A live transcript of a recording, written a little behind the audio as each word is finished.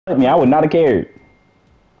me, I would not have cared.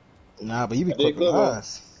 Nah, but you be I did clipping clip him.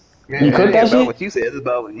 us. Yeah, You it cook ain't that about shit? what you said. It's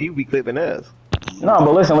about what you be clipping us. No,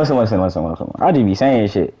 but listen. I just be saying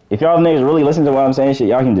shit. If y'all niggas really listen to what I'm saying, shit,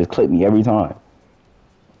 y'all can just clip me every time,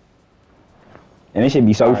 and it should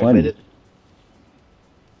be so All right, but funny. it,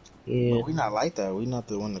 yeah, But we not like that. We not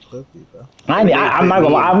the one to clip you, bro. every nigga I'm clip not gonna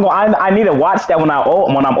me lie. and I need to watch that when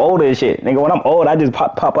I'm older and shit. Nigga, when I'm old, I just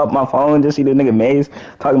pop up my phone and just see the nigga Maze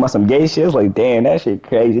talking about some gay shit. It's like, damn, that shit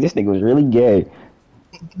crazy. This nigga was really gay.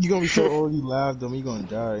 You gonna be so old you laugh, them you gonna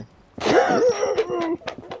die. You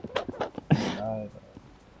gonna die.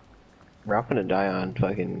 bro, I'm finna die on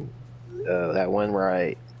fucking that one where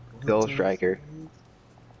I What Ghost the Striker. fuck?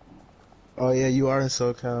 Oh yeah, you are in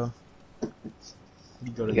SoCal.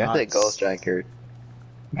 You go to Yeah, I said Ghost Knox. Striker.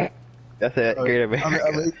 That's it. Oh, Great I mean, I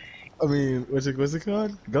America. mean, I mean, what's it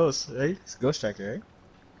called? Ghost, right? It's Ghost Striker, right?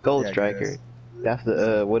 Ghost Yeah, I Striker. guess. That's That's not,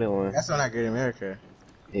 the wooden one. that's not Great America.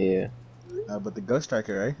 Yeah. But the Ghost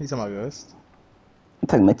Striker, right? You talking about Ghost? I'm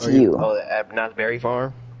talking about Or you? you. Oh, at Knott's Berry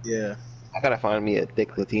Farm. Yeah. I gotta find me a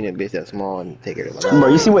thick Latina bitch that's small and take her to Bro,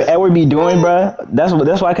 you Knott's. see what Edward be doing, bro? That's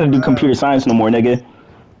why I couldn't do computer science no more, nigga.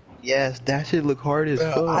 Yes, that shit look hard as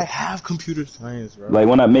Bro, I fuck. have computer science, bro. Like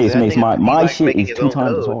when I So that Mace, nigga be my like shit making is his two own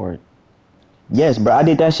times as code. hard. Yes, bro, I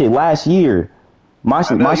did that shit last year.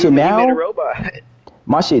 I know My shit you made a now, robot.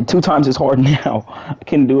 my shit two times as hard now. I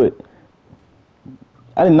couldn't do it.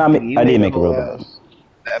 I did not make. You I did made a make a whole robot. ass.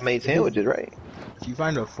 That made sandwiches, right? If you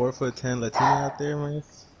find a 4'10" Latina out there, man,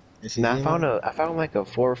 and she's Now emo, I found like a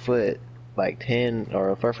 4 foot, like 10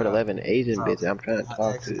 or a 4 foot bro, 11 Asian bro, bitch that I'm trying to my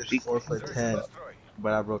talk ex to. is She 4'10",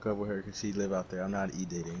 but I broke up with her because she live out there. I'm not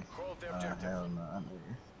e-dating. Hell no.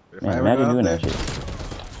 But if I Man, ever go imagine out doing there, that shit.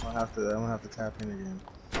 I'm gonna have to tap in again.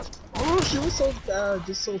 Oh, she was so bad,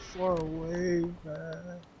 just so far away,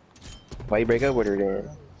 man. why you break up with her then?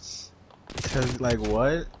 Cause like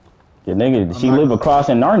what? The nigga, I'm she not live gonna. across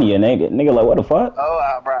in Narnia, nigga. Like what the fuck?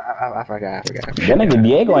 Oh, bro, I That nigga forgot.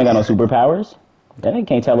 Diego ain't got no superpowers. That nigga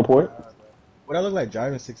can't teleport. What I look like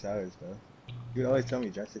driving 6 hours, bro? You would always tell me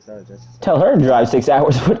drive 6 hours, drive 6 hours. Tell her to drive 6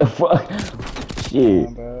 hours. What the fuck? Nah,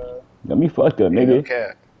 Shit, bro. got me fucked up, Yeah, no nigga.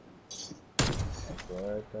 cap. Like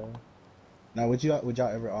what, bro? Now, would y'all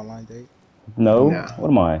ever online date? No, Nah, what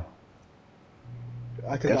am I?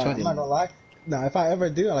 Cause that's like I'm not fucking. gonna lie. No, if I ever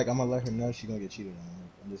do, like I'm gonna let her know she's gonna get cheated on.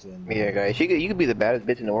 Like, I'm just letting you Yeah, know. guys, you could be the baddest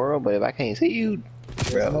bitch in the world, but if I can't see you,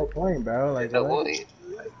 There's bro, no point, bro. Like there's no what? point.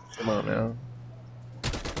 Like, come on now.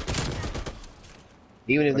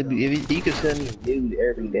 Even if, Fuck, if you could send me nude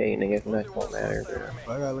every day, nigga, that won't matter,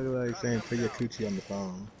 bro. I gotta look like saying put your coochie on the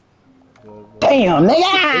phone. Damn,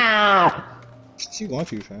 nigga! She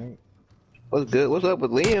wants you, Frank. What's good? What's up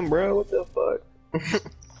with Liam, bro? What the fuck?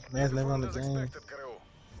 Man's never on the game.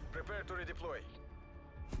 Prepare to redeploy.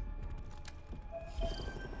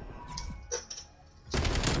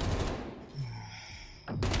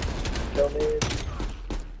 Yo, man.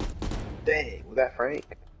 Dang, was that Frank?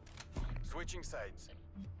 Switching sides.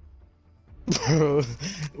 Bro,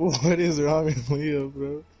 what is wrong with Leo,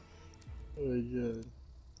 bro? Oh my god.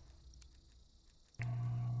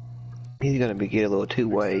 He's gonna be get a little too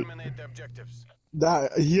white. Exterminate the objectives. Nah,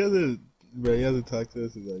 he hasn't talked to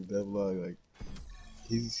us in like that long. Like,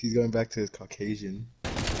 he's going back to his Caucasian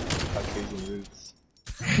roots.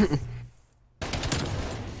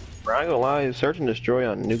 Bro, I ain't gonna lie, search and destroy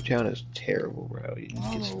on Nuketown is terrible, bro. You I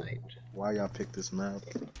just don't get know sniped. why y'all picked this map.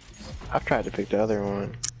 I've tried to pick the other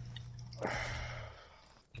one.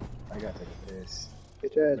 I gotta take a piss.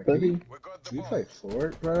 Bitch ass Like, pussy. We got the Should we bomb. play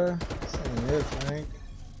Fort, bro? This ain't it, Frank.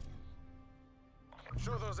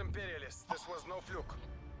 Show those imperialists this was no fluke.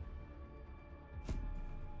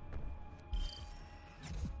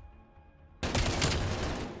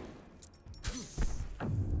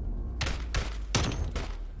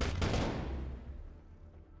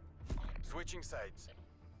 Switching sides.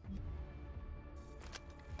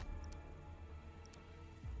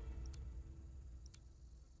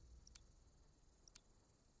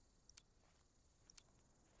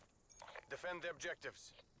 Defend the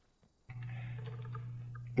objectives.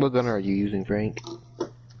 What gun are you using, Frank?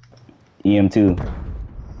 EM2.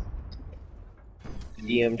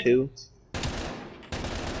 EM2?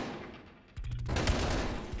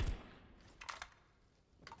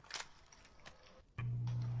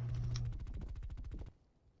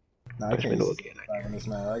 Nah, I can't use flag on this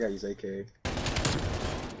map. I gotta use AK.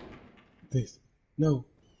 Please. No.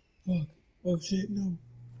 Fuck. Oh shit, no.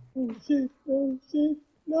 Oh shit, oh shit.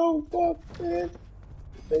 No, fuck, man.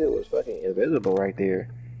 It was fucking invisible right there.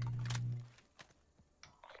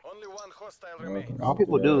 Only one hostile remains. All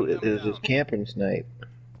people do is just camp and snipe.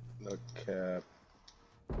 No cap.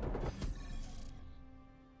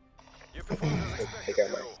 Defend as Take expected,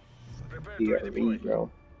 out my Guru. Prepare to redeploy. PRE, bro.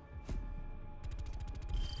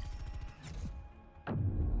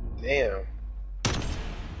 Damn.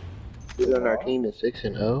 Who's on our team is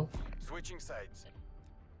 6-0, Switching sides.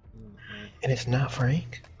 and it's not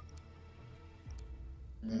Frank.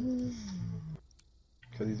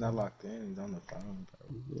 Cause he's not locked in. He's on the phone,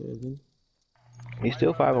 bro. He's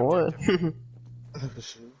still 5-1. For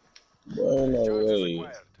sure. Boy, no Charges way.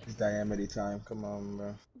 acquired. It's diamity time. Come on,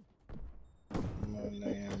 bro. Come on,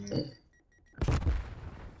 Diamond.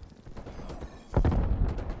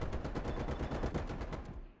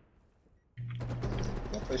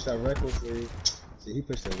 Don't push that recklessly. See, he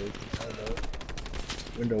pushed that way too far, though.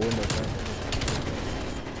 Window, Frank.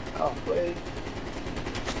 Oh, wait.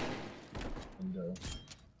 Window.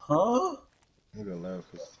 Huh? I'm gonna go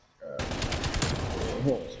left, cause,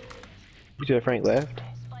 You said Frank left?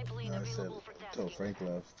 Spy plane I said, available for until tasking. Frank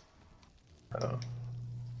left. Oh.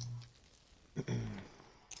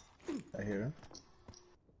 I hear him.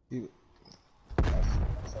 You.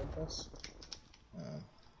 Outside us?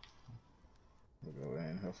 We'll go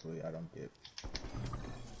in. Hopefully, I don't get.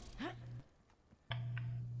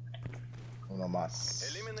 Uno más.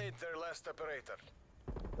 Eliminate their last operator.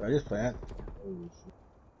 Did I just plant? Oh, shit.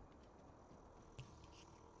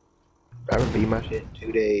 I haven't beat my shit in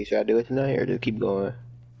 2 days. Should I do it tonight or just keep going?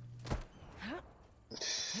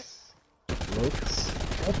 Looks?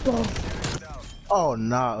 What the? Oh,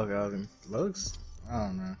 nah. Okay, I was in looks? I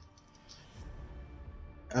don't know.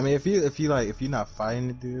 I mean, if you're not fighting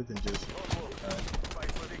the dude, then just.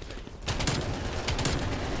 Fight for victory.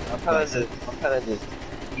 I'm trying to just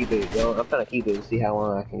keep it going. I'm trying to keep it and see how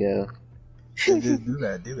long I can go. Just do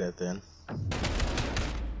that then.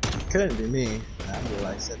 Couldn't be me. I do it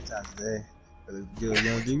like 7 times a day. But you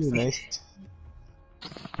don't do you, man.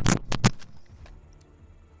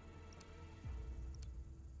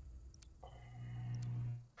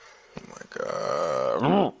 Oh my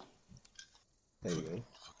god. There you go.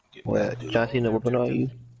 What? John Cena whooping on you?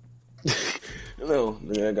 No,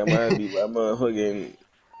 nigga, I got my ass beat by motherfucking.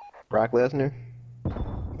 Brock Lesnar?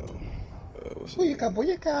 What's it?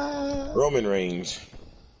 Booyaka! Roman Reigns.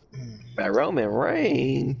 By Roman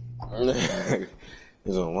Reigns.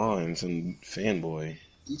 He's online, some fanboy.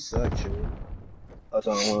 You suck, Cherry. That's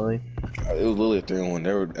online. It was literally a 3-on-1.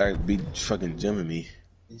 They were beat fucking Jim me.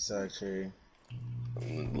 You suck, Cherry.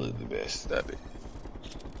 Look the best. Stop it.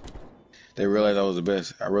 They realized I was the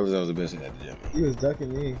best. I realized I was the best at the gym. He was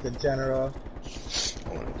ducking me, the general.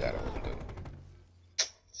 Oh my god, I wasn't good.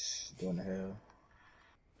 Going to hell.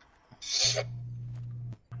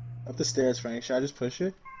 Up the stairs, Frank. Should I just push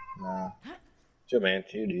it? Nah. Chill, man.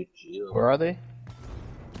 Chill, dude. Chill. Where are they?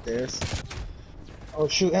 Stairs. Oh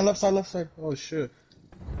shoot! And left side. Oh shit.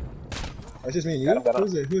 That's just me and you.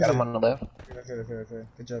 Who's it? Got him on the left. Okay.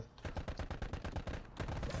 Good job.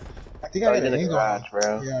 I think I Oh, got he's an in the angle. garage,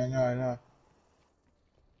 bro. Yeah, I know.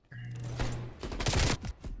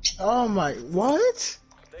 Oh my! What?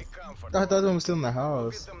 Take comfort. I thought I was still in the Beat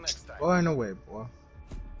house. them next time. Boy, no way, boy.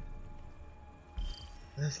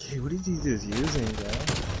 SK, what is he just using, bro?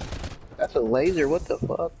 That's a laser. What the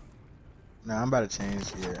fuck? Nah, I'm about to change.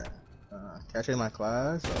 Yeah. Can I change my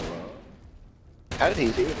class? Or, How did he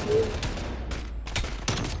see it?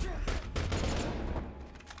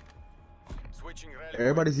 Switching rally.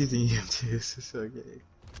 everybody's using EMTs. It's okay.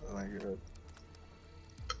 Oh my god.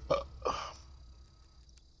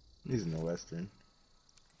 He's in the Western.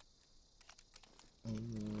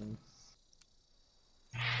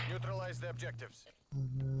 Neutralize the objectives.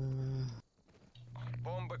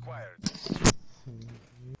 Bomb acquired.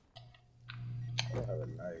 I don't have a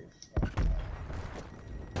knife.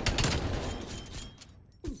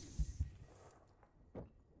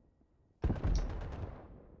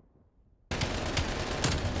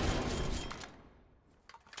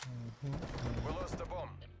 We lost the bomb.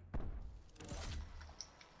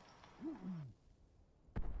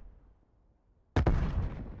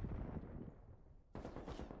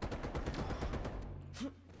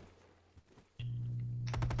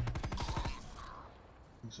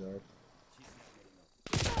 Sharp.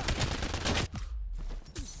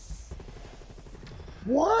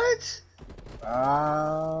 What?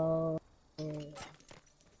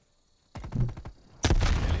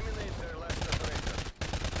 Eliminate their last operator.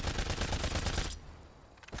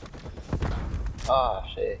 Oh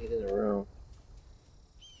shit, he's in the room.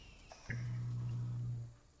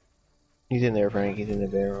 He's in there, Frank. He's in the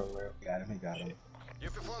bedroom, bro. He got him. You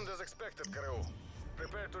performed as expected, Guru.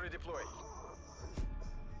 Prepare to redeploy.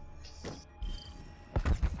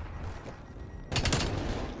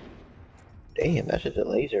 Damn, that's just a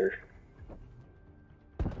laser.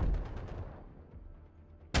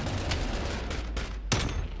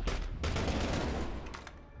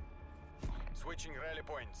 Switching rally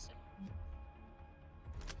points.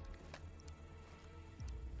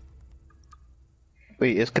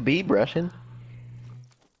 Wait, is Khabib Russian?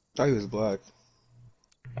 Thought he was black.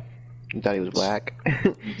 You thought he was black?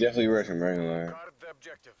 He's definitely Russian, bro. I ain't gonna lie. Guard the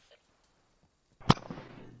objective.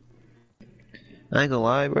 I ain't gonna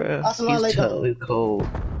lie, bro. He's totally cold.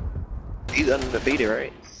 He's undefeated,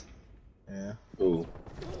 right? Yeah. Ooh.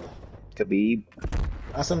 Khabib.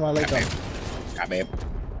 Assalamualaikum. I mean,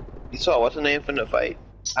 You saw what's the name from the fight?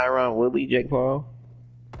 Tyron Woodley, Jake Paul.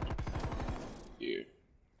 yeah.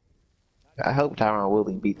 I hope Tyron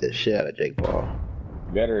Woodley beat the shit out of Jake Paul.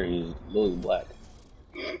 Better is Louis Black.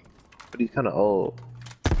 But he's kind of old.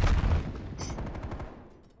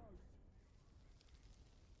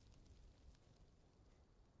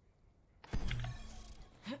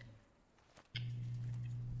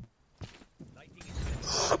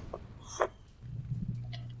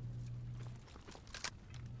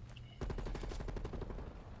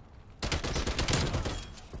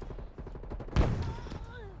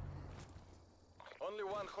 Only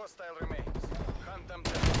one hostile remains. Hunt them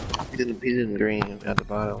down. He's in green at the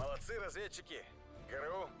bottom. Молодцы, разведчики.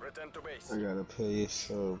 ГРУ, return to base. I gotta pay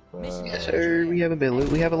so Mission bad. Yes, sir. We haven't been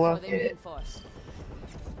we haven't before lost they yet. reinforce.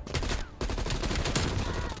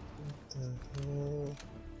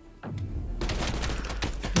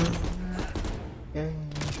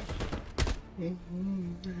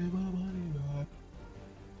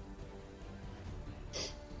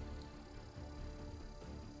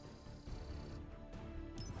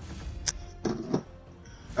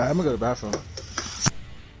 Alright, I'm gonna go to the bathroom.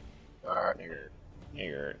 Alright,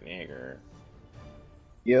 nigger.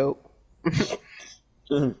 Yo.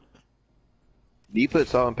 Do you put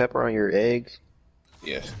salt and pepper on your eggs?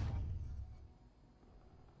 Yes.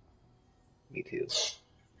 Me too. If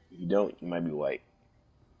you don't, you might be white.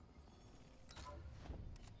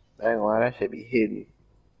 I ain't gonna lie, that should be hidden.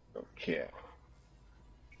 Okay.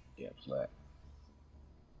 Yeah, black.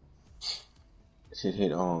 Shit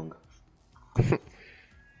hit on.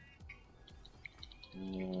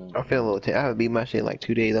 I feel a little tension. I haven't beat my shit in like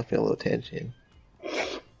 2 days. I feel a little tension.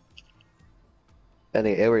 I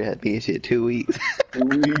think Edward had beat his shit 2 weeks. I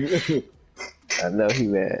know he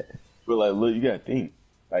mad. But like, look, you gotta think.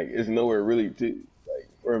 Like, it's nowhere really to like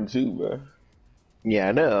for him too, bro. Yeah,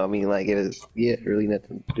 I know. I mean, like, it was, yeah, really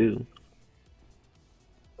nothing to do.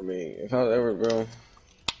 I mean, if I was ever, bro,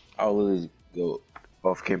 I'll literally go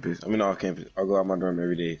off campus. I mean, off campus. I'll go out my dorm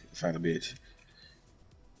every day to find a bitch.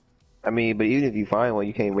 I mean, but even if you find one,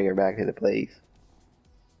 you can't bring her back to the place.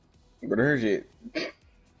 But her shit.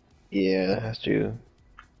 Yeah, that's true.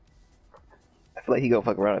 I feel like he gonna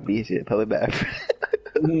fuck around and beat his shit, pull it back.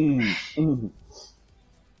 That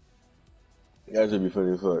should be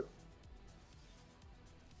funny as fuck.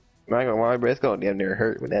 I'm not gonna lie, bro. It's gonna damn near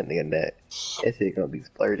hurt with that nigga nut. That shit gonna be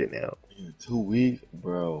splurging out. In 2 weeks,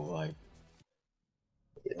 bro, like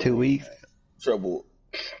 2 weeks. trouble.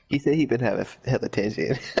 He said he been having hella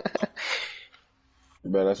tension.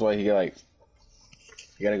 But that's why he gotta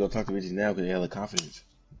go talk to bitches now because he hella confidence.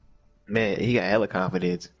 Man, he got hella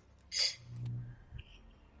confidence.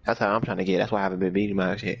 That's how I'm trying to get. That's why I haven't been beating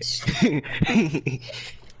my shit.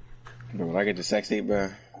 But when I get to sex tape, bro,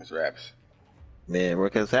 it's raps. Man,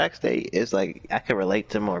 because Sac State, it's like I can relate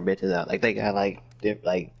to more bitches out. Like they got like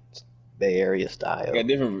like Bay Area style. They got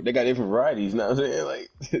different varieties. You know what I'm saying? Like,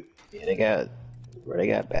 Yeah, they got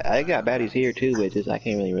baddies here too, but just I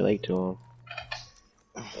can't really relate to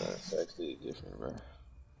them. sex tape is different, bro.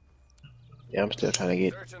 Yeah, I'm still trying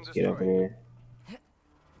to Search and get over destroy. there.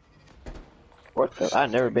 What the?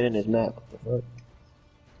 I've never been in this map. What the fuck?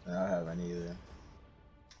 I don't have any either.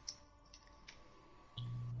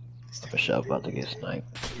 For sure, about to get sniped.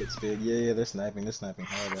 It's big. Yeah, they're sniping. They're sniping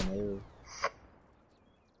hard on there.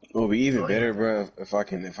 It would be even better, bro, if I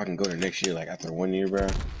can go to next year, like after 1 year, bro.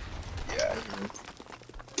 Yeah.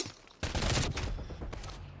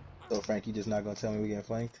 So Frank, you just not gonna tell me we getting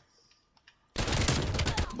flanked?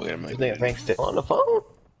 But I'm This like, nigga Frank's still on the phone.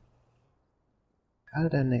 How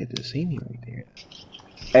did that nigga just see me right there?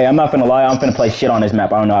 Hey, I'm not finna lie. I'm finna play shit on this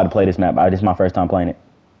map. I don't know how to play this map. This is my first time playing it.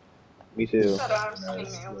 Me too.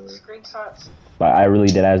 Screenshots. Like I really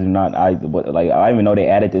did. I do not. I didn't even know they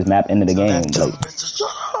added this map into the game. Like,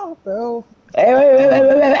 Bro.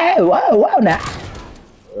 hey, wait, whoa, now.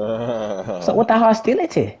 So what the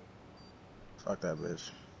hostility? Fuck that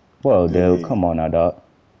bitch. Whoa, dude, come on now, dog.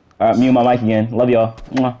 All right, mute my mic again. Love y'all.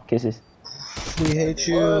 Mwah, kisses. We hate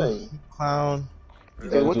you, clown.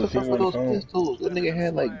 Hey, what the fuck were those pistols? That nigga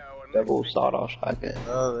had like double sawed-off shotgun.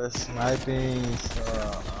 Oh, they're sniping.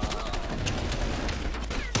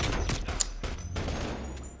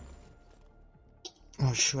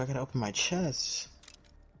 Oh shoot! I gotta open my chest.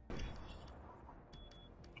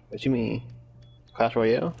 What you mean? Clash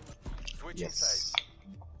Royale? Switching sides.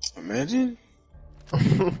 Imagine. I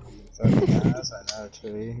know,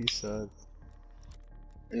 Trey. He sucks.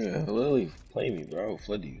 Yeah, literally play me, bro.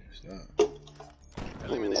 Flood you. Stop.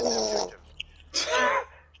 Eliminate the objective.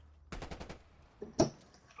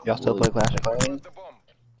 Y'all still play Clash of Clans? The bomb.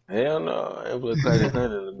 Hell no, I ain't played Clash of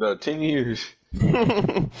Clans in about 10 years.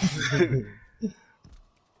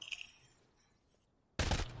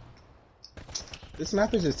 This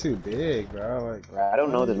map is just too big, bro. Like, I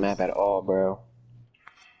don't know this map at all, bro.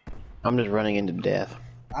 I'm just running into death.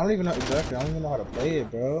 I don't even know exactly. I don't even know how to play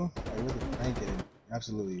it, bro. Like, what the crank it?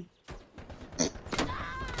 Absolutely.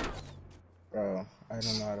 Bro, I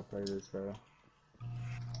don't know how to play this, bro.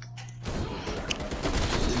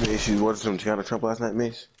 Mace, you watched some Tiana Trump last night,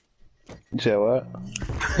 Mace? You said what?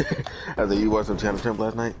 I think you watched some Tiana Trump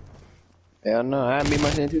last night? Hell no, I haven't beat my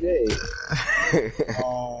shit in 2 days.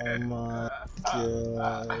 Oh my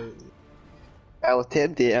god. I was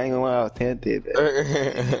tempted, I ain't gonna lie, I was tempted.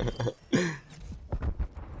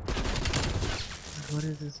 What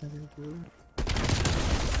is this nigga doing?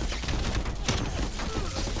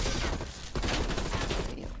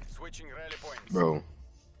 Switching rally points. Bro.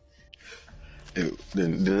 The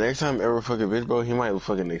next time ever fucking bitch, bro, he might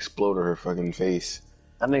fucking explode her fucking face.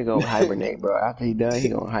 That nigga gonna hibernate, bro. After he done, he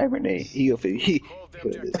gonna hibernate. He gonna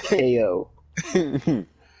KO.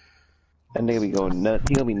 That nigga be going nuts.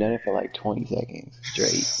 He gonna be nutting for like 20 seconds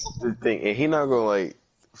straight. The thing, and he not gonna like.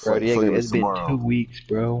 Bro, fuck Diego, it's been tomorrow. 2 weeks,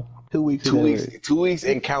 bro. 2 weeks. 2 weeks. 2 weeks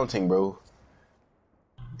and counting, bro.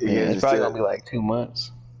 Yeah, it's probably gonna be like 2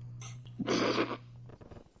 months.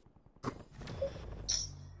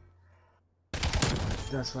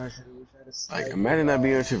 That's why I should have Like, imagine not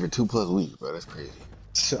being on shit for 2+ weeks, bro. That's crazy.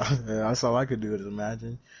 Yeah, that's all I could do is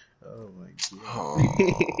imagine. Oh my god.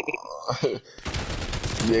 Oh.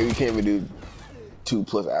 Yeah, we can't even do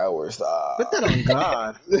 2+ hours. Stop. Put that on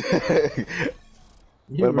God.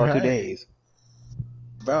 What about 2 days?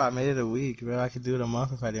 Bro, I made it a week, bro. I could do it a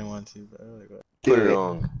month if I didn't want to, bro. Like, what? Put it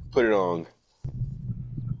on. Put it on.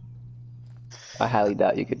 I highly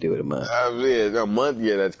doubt you could do it a month. Yeah, a month?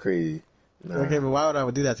 Yeah, that's crazy. Nah. Okay, but why would I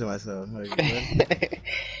do that to myself? Like,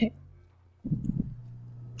 what?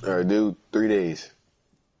 Alright, dude, 3 days.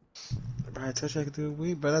 Bro, I told you I could do a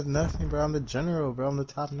week, bro. That's nothing, bro. I'm the general, bro. I'm the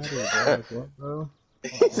top netter, bro. Like, what, bro?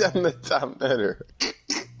 He's on the top netter.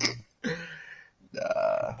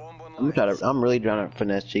 Bomb online. I'm really trying to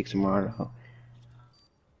finesse cheeks tomorrow.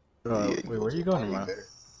 Wait, where are you going tomorrow?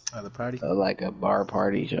 The party? Like a bar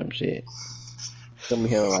party, some shit. Some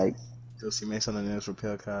here like Go see Mace on the news for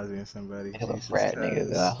Bill Cosby and somebody. some Jesus frat Christ.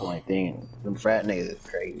 niggas. That's the only thing. Them frat niggas is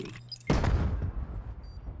crazy.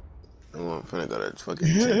 I'm finna go to fucking.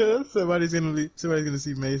 Yeah, somebody's gonna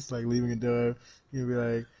see Mace like leaving a door. You'll be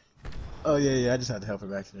like, "Oh yeah, I just had to help her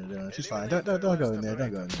back to the door. She's fine. Don't go in there.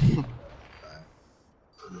 Don't go in there."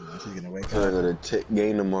 She's gonna wake I'm up. gonna go to tech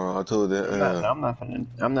game tomorrow. I told that. I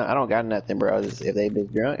don't got nothing, bro. Just, if they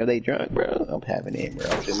drunk, bro, I'm having it, bro.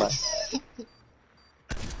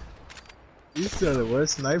 You still the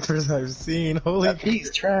worst snipers I've seen. Holy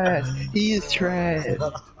He's trash. He is trash.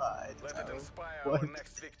 God. Let it inspire What? our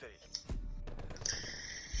next victory.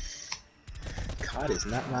 COD is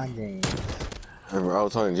not my game. I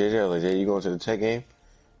was talking to JJ. I was like, Jay, you going to the tech game?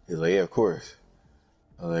 He's like, yeah, of course.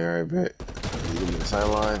 I was like, alright, bet. You give me the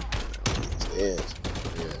sideline. Yes.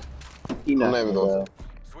 Yeah. He I'm not not even gonna going. go.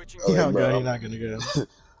 Switching Oh, yeah, You're bro. not gonna go.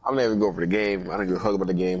 I'm not even going for the game. I don't give a fuck about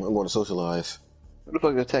the game. I'm going to socialize What the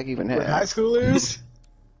fuck does Tech even With high have? schoolers?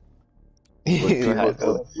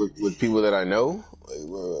 with people that I know.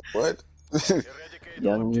 Like, what? eradicate all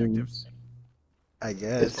Young objectives. I Is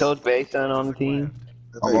guess. Coach Basin on the team?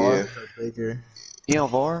 Yeah. Baker. He on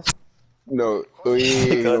VAR? No,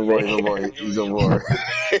 he's on board. He's on board. He's on board.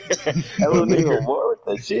 That little nigga on VAR with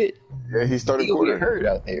the shit. Yeah, he started He gonna get corner. hurt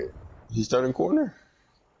out there. He started corner.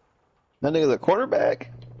 That nigga's a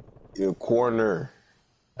quarterback. Yeah, corner.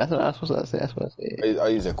 That's what I was supposed to say. That's what I said. I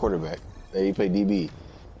use a quarterback. He play DB.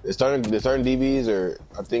 The starting DBs are,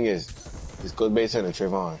 I think it's Coach Basin and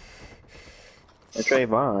Trayvon. And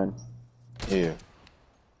Trayvon, Yeah,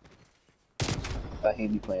 I thought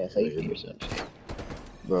he'd be playing safety or some shit.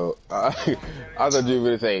 bro. I thought you were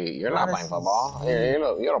gonna say you're not playing football.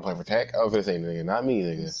 You don't play for Tech. I was gonna say nigga, not me,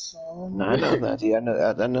 nigga. No, I know that. See, I know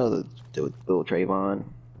the little Trayvon.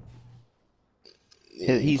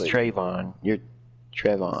 He's Trayvon. You're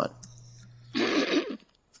Trevon.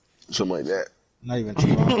 Something like that. Not even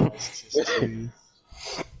Trayvon.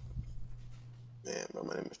 Man, bro,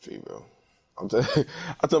 my name is Tree, bro.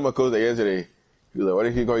 I told my coach that yesterday. He was like, why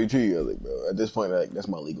did he call you Tree? I was like, bro, at this point, like, that's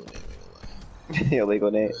my legal name. Your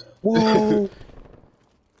legal name. Whoa!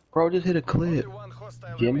 Bro, just hit a clip. Only one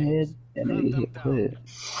hostile Gym head, remains. and then Hunt he them hit down. clip.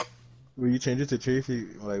 Will you change it to Tree if you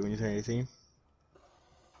like when you turn 18?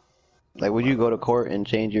 Like, would you go to court and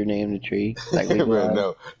change your name to Tree? Like, Bro,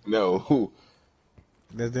 legalize? no.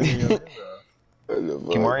 That's definitely your name, bro. What the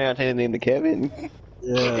fuck? Can Marion change his name to Kevin?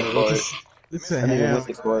 Yeah, Or- it's a I think ham. went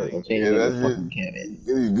to court and changed Yeah, it that's to fucking Kevin.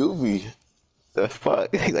 He's goofy. The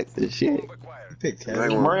fuck? Like, the shit. Bomb acquired. Pick Like,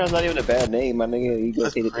 Kevin. Marion's not even a bad name, my nigga. You go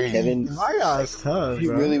That's change it to crazy. Kevin. Marion's tough, He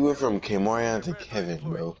bro. really went from Kmarion to Kevin,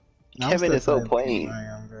 bro. I'm Kevin still is so playing plain.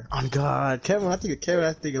 Marion, bro. Oh God, Kevin! I think of Kevin.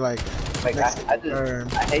 I think of like Like,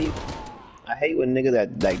 I hate when niggas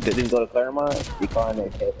that like didn't go to Claremont be calling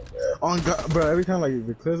that Kevin, bro. on God, bro. Every time like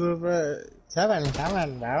the Clizzle, bro. Kevin,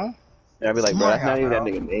 bro. And I be like, bro, that's not even that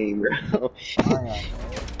Marion, nigga name, bro. Marion.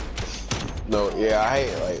 No, yeah, I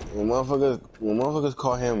hate like when motherfuckers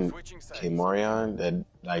call him Switching sides. Kmarion that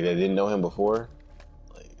like they didn't know him before.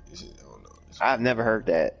 Like, it's just, I don't know. I've never heard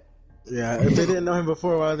that. Yeah, if they didn't know him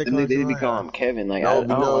before, why did they Then call they him be Marion? calling him Kevin. Like, No, I don't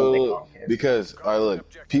know why they call him Kevin. because all right,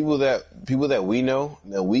 look, people that we know,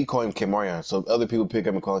 that we call him Kmarion, so other people pick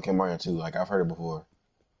up and call him Kmarion too. Like I've heard it before.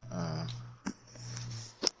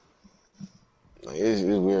 Like it's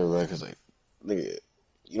weird, right? Cause like, nigga,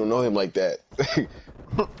 you don't know him like that.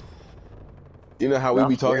 You know how we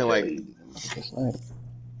be talking like,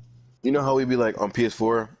 you know how we be like on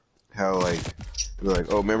PS4, how like, we're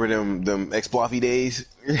like, oh, remember them Exploffy days?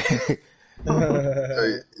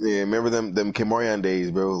 Like, yeah, remember them Kmarion days,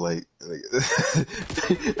 bro? Like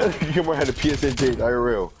Kmarion had a PSN change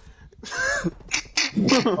IRL.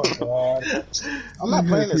 Oh, God. I'm not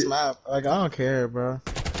playing this map. Like I don't care, bro.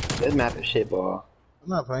 This map is shitball. I'm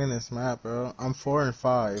not playing this map, bro. I'm 4 and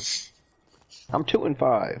 5. I'm 2 and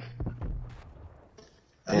 5.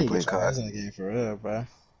 I need to playing get your ass COD. in the game for real, bro.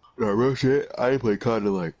 No, real shit. I ain't played COD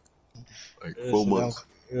in like 4 months.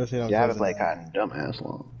 Yeah, Yeah, I haven't played COD in dumbass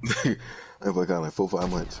long. I ain't played COD in like 4-5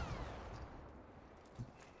 months.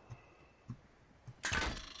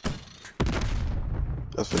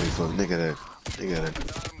 That's funny fun. They got a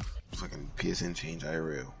fucking PSN change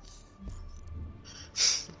IRL.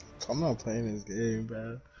 I'm not playing this game,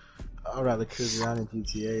 bro. I'd rather cruise around in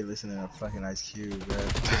GTA listening to fucking Ice Cube, bro.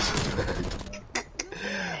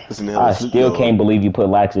 Listen to I Snoop still Dogg. can't believe you put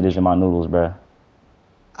laxatives in my noodles, bro.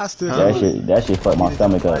 I still That shit fucked my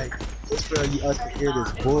stomach up. It's for you us to hear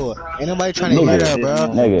this bull. Ain't nobody trying to hear that, bro.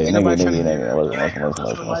 Nigga, Ain't nobody trying to hear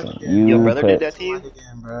nigga. Listen. Your You brother put, did that to you? Again,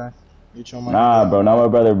 bro. Mute your mic nah, again. bro, not my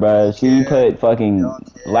brother, bro. She Yeah. put fucking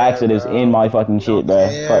Don't care, laxatives bro. in my fucking shit, bro.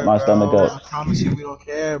 Care, Fucked my bro. stomach I up. promise you we don't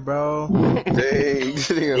care, bro. Dang, this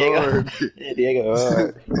nigga hard. Diego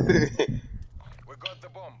hard. We got the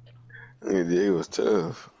bomb. Nigga, Diego was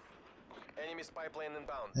tough. Enemy spy plane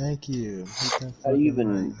inbound. Thank you.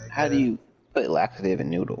 How do you put laxative in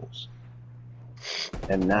noodles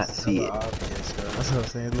and not see it? Obvious, bro. That's what I'm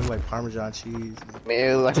saying. It looks like Parmesan cheese. Man,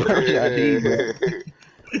 it was like Parmesan cheese, bro.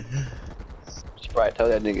 She probably told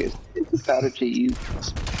that nigga it's powder cheese.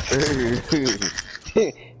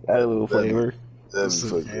 Got a little flavor. That's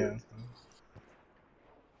fucking.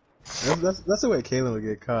 Yeah. That's the way Kaylin would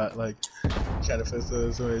get caught, like trying to fist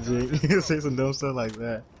us or drink. He'll say some dumb stuff like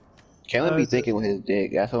that. Can't be thinking with his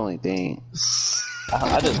dick. That's the only thing.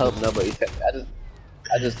 I just hope nobody.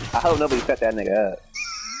 I hope nobody set that nigga up.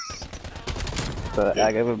 But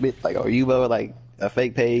like if a bitch like, are you about like a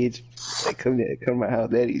fake page? Like come to my house,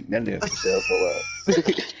 daddy. That nigga for sale for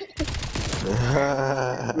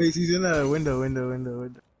what? Wait, he's in a window.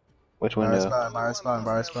 Which Bar window?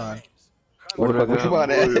 spawn. Where the fuck was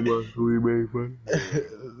spawn at?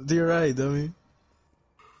 To your right, dummy.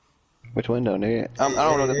 Which window, nigga? I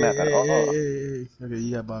don't know this map at all. Hey. Okay,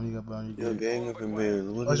 you got bomb. You Yo, good. gang up in bed.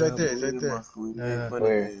 Oh, it's right there. Yeah.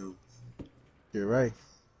 Where? You're right.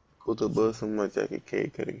 Go to bus on my jacket, K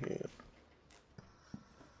cutting hair.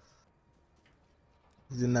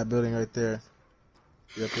 He's in that building right there.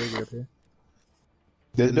 Get up here.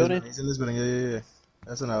 This building? He's in this building. Yeah.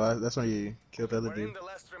 That's when you killed the other We're in dude. the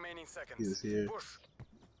last remaining seconds. He was here.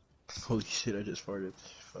 Push. Holy shit! I just farted.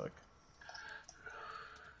 Fuck.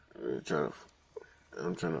 I'm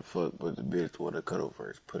trying to fuck, but the bitch want to cut off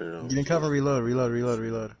first. Put it on. Get in cover. Reload.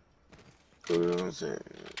 Put it on. Saying.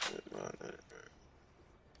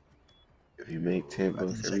 If you make 10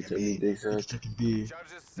 bucks every time you dick suck, Fucking B.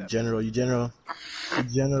 Charges set. General. You general.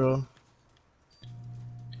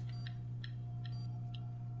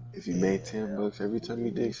 if you make 10 bucks every time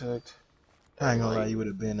you dick sucked, I ain't gonna lie, you would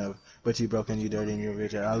have been up, but you broke and you dirty and you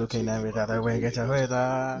bitch. I look in that bitch out that way and get your head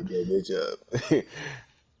out. get bitch up.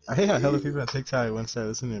 I hate how hella people on TikTok once start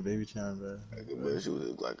listening to Baby Chime, bro. I could bet you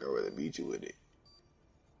look like I'd rather beat you with it.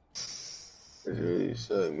 It really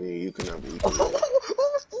suck, me. You cannot beat me.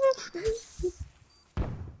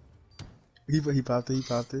 He popped it. He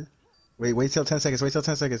popped it. Wait till 10 seconds. Wait till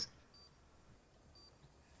 10 seconds.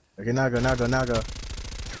 Okay, now go.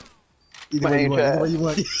 Either way you want. Either way you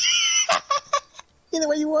want. Either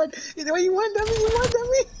way you want. Either way you want, dummy. You want,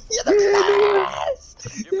 dummy. You're the best.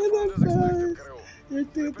 You're the best. You're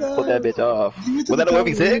the best. Pull that bitch off. Was that a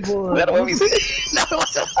 1v6? Was that a 1v6? No,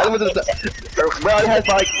 I was bro, it has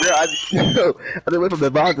like, bro, I just went from the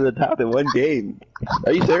bottom to the top in one game.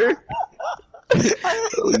 Are you sure?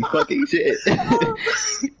 Holy fucking shit. I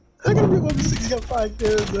gotta be 1v6. You got 5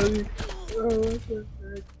 kills, dummy. Oh, what the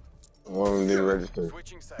heck? One of them didn't register.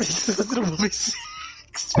 Switching sides. That's a 1v6.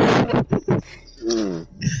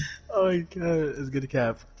 Oh my god, it's good to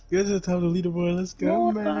cap. You guys are the top of the leaderboard. Let's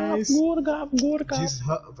go, man. Go to God. Jesus,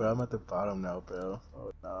 bro, I'm at the bottom now, bro.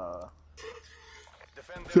 Oh nah.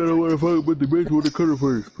 Defend Said I want to fuck with the bench with the cutter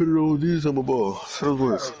first. Put it on this on my ball. So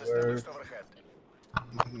works. established overhead.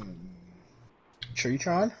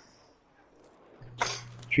 Treetron?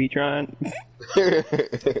 Treetron.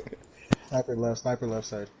 Sniper left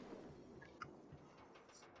side.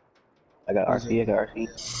 I got RC. Yep.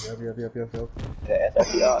 Yeah,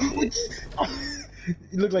 SRC off, dude.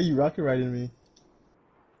 You look like you rocket riding me.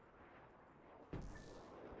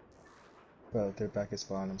 Bro, they're back at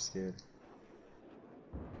spawn. I'm scared.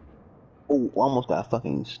 Oh, almost got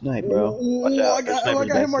fucking sniped, bro. Watch out. I got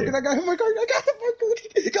him marked. I got him marked. Go.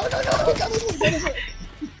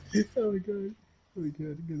 Oh my god.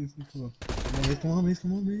 Come on, Mace.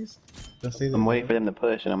 Don't stay there. I'm waiting for them to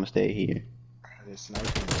push, and I'm gonna stay here. They're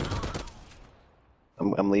sniping.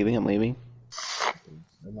 I'm leaving. I'm not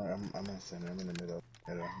center. I'm in the middle.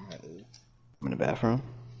 I'm I'm in the bathroom.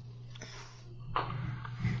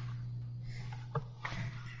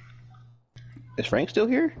 Is Frank still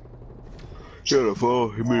here? Shut up, fool.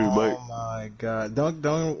 He made his mic. Oh my god.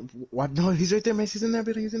 Don't. What? No, he's right there, man. He's in that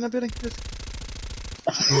building.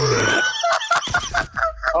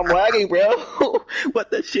 I'm lagging, bro. What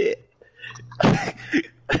the shit? I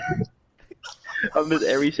missed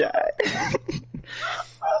every shot.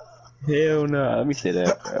 Hell no. Let me say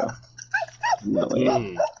that, bro. No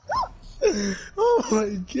way. Oh my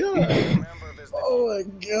god. Remember this Oh my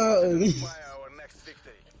god. defeat by our next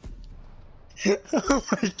victory. Oh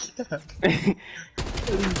my god.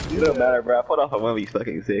 It don't matter, bro. I put off a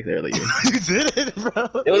 1v6 earlier. You did it, bro.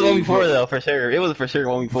 It was 1v4 though, for sure. It was for sure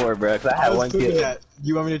 1v4, bro. Cause I had one kill.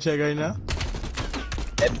 You want me to check right now?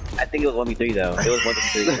 I think it was 1v3 though. It was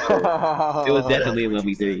 1v3. For sure. It was definitely a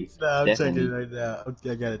 1v3. Nah, I'm Definitely. checking it right now. I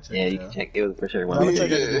gotta check. Yeah, it you out. can check. It was for sure I'm gonna 1v3.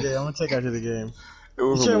 check after the game. I'm gonna check after the game. It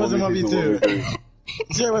was You sure it wasn't 1v2. 1v2? You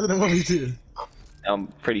sure it wasn't a 1v2? I'm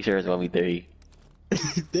pretty sure it's 1v3.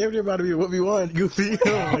 Damn, you're about to be a 1v1, Goofy.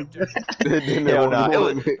 Oh my god. Hell no, it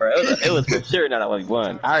was for sure not a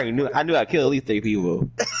 1v1. I knew I'd kill at least 3 people.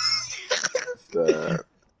 Oh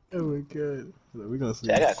my god. Look, we gonna see.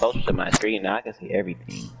 See, I got closer to my screen now. I can see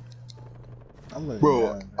everything. I'm letting Bro, you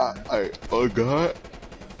down, man. oh god.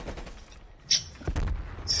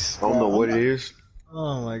 I don't know what it is.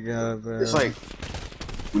 Oh my god, bro. It's like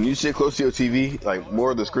when you sit close to your TV, like more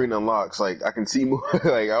of the screen unlocks. Like I can see more. Like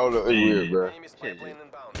I don't know, it's weird, bro. Enemy spy plane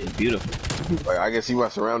inbound. It's beautiful. Like I can see my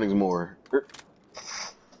surroundings more.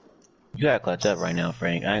 You gotta clutch up right now,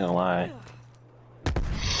 Frank. I ain't gonna lie.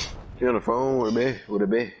 You on the phone with a bed? With a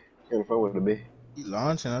bed? You on the phone with a bed? You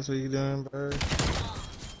launching, that's what you doing, bro.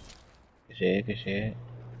 Good shit, good shit.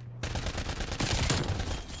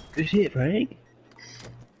 Good shit, Frank.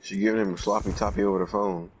 She giving him a sloppy toppy over the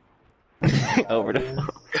phone. Over the phone.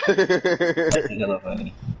 That's hella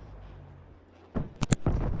funny.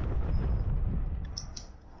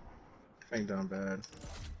 Ain't done bad.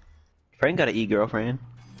 Frank got an e-girlfriend.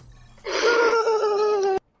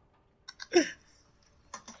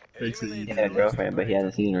 He had a girlfriend, but he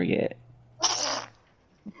hasn't seen her yet.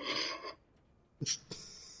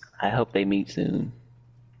 I hope they meet soon.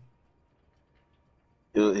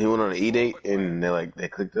 He went on an E-date and they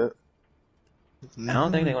clicked up. I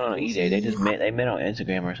don't think they went on an e-day. They just met. They met on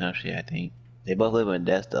Instagram or some shit. I think they both live in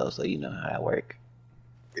Death though, so you know how that work.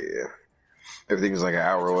 Yeah. Everything's like an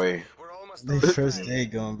hour away. We're almost They done. first day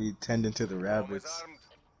gonna be tending to the Always rabbits.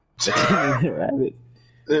 armed. Rabbit.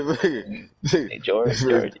 Hey, Hey, George.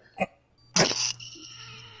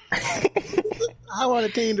 I want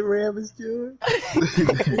to tend to rabbits, George.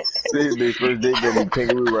 They first date gonna be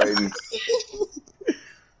kangaroo riding.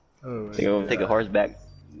 Oh my They gonna take a horseback.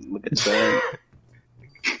 Look at the sun.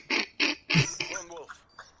 Lone wolf.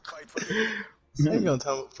 Fight for you. Frank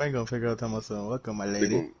gonna figure out tell myself, welcome my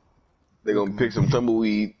lady. They gonna pick some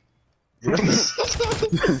tumbleweed. They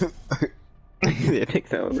pick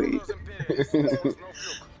tumbleweed.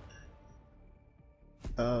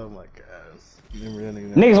 Oh my god.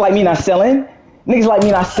 Niggas like me not selling. Niggas like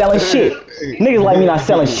me not selling shit. Niggas like me not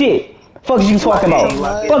selling shit. Fuck is you talking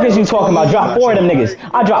about? Fuck is you talking about? Drop 4 of them niggas.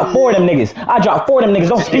 I drop 4 of them niggas. I drop 4 of them niggas.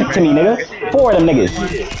 Don't speak to me, nigga. 4 of them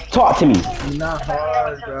niggas. Talk to me. You're not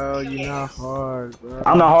hard, bro. You're not hard, bro.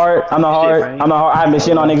 I'm not hard. I'm not hard. I'm not hard. I haven't been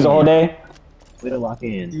shitting on niggas the whole day. Way to lock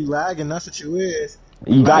in. You lagging, that's what you is.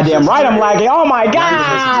 You goddamn right I'm lagging. Oh my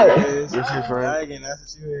god! You lagging,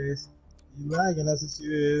 that's what you is. You lagging, that's what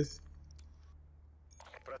you is.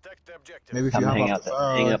 Protect the objective. Maybe if Time you to hang hop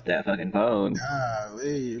up that fucking phone.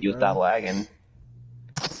 Golly, You bro. stop lagging.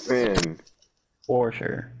 Man, For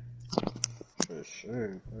sure. For sure,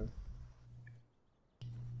 bro.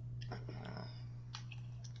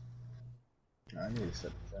 I need to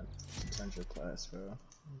set that potential class, bro.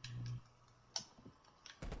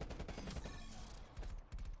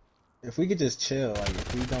 If we could just chill, like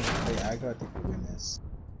if we don't play aggro, I think we win this.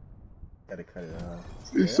 Gotta cut it off.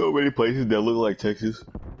 there's so many places that look like Texas.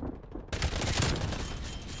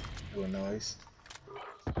 Do a noise.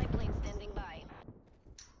 Pipeline standing by.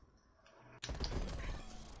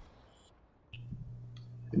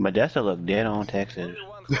 Modesto look dead on Texas. Only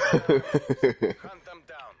one hostile remains. Hunt them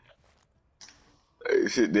down. Hey,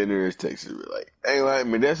 shit, dinner is Texas. But like, ain't like,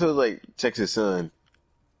 Modesto's like Texas sun.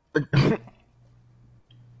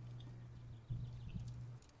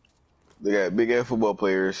 They got big ass football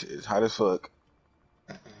players. It's hot as fuck.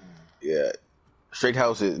 Yeah, straight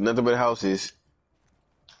houses, nothing but houses.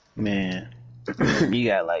 Man. You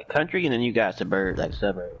got like country and then you got suburb.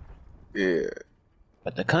 Yeah,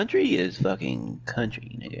 But the country is fucking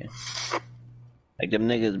country, nigga. Like them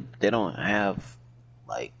niggas, they don't have,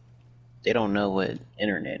 like, they don't know what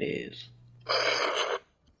internet is.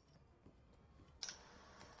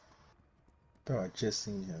 Bro, I just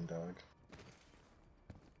seen him, dog.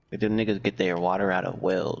 Like them niggas get their water out of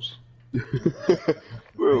wells.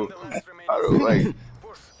 bro. The last remaining I don't like.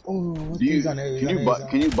 push. Oh, what Do you, things on there?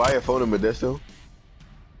 can you buy a phone in Modesto?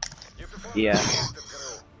 You perform Yeah.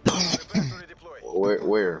 the objective, Karoo. Prepare to redeploy.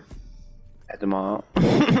 Where? At the mall.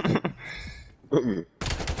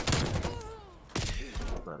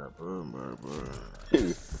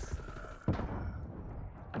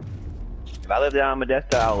 If I lived down in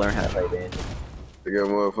Modesto, I'll learn how to play band. They got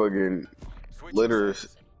motherfucking Switch litters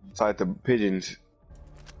tied to pigeons.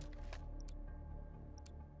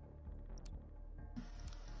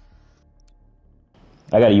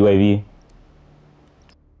 I got a UAV.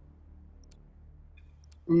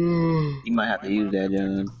 You might have to use that,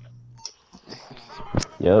 John.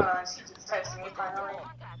 Yep. She just texted me finally.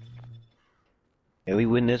 If we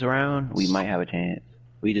win this round, we might have a chance.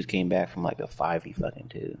 We just came back from like a 5v fucking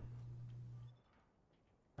 2.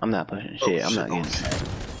 I'm not pushing shit. I'm not getting that.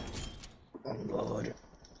 Oh lord.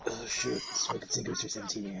 Oh shit. This fucking cigarettes for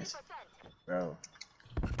 17 years. Bro.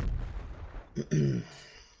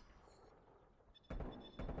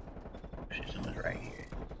 Shit, someone's right here.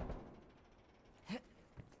 I'm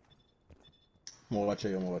gonna watch you.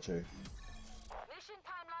 Mission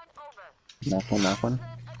timeline over. Knock one.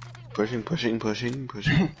 Pushing.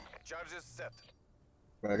 Charges set.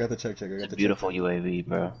 Bro, I got the check. I got It's a the beautiful UAV,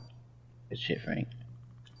 bro. Good shit, Frank.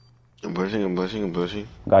 I'm pushing.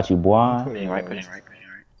 Got you, boy. check. Pushing right.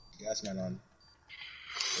 Gas man on.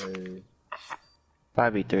 Hey.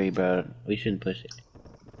 5v3, bro. We shouldn't push it.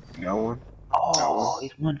 Got one. Oh,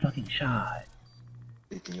 he's one fucking shot.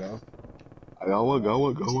 You can go. I got one.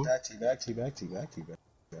 Back to you.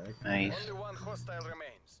 Nice. Only one hostile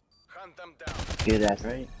remains. Hunt them down. Get that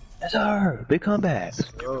right. That's her. Big comeback.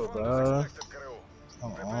 Go, Perform bro. as expected, Karoo.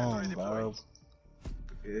 Come Prepare to on, redeploy. bro.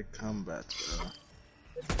 Big comeback,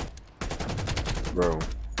 bro. Bro,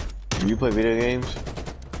 when you play video games,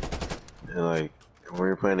 and like when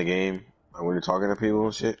you're playing the game, like when you're talking to people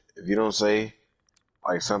and shit, if you don't say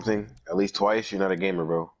like something at least twice, you're not a gamer,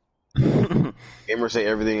 bro. Gamers say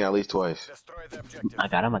everything at least twice. Destroy the objective. I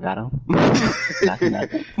got him. Nothing.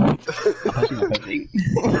 I'm pushing.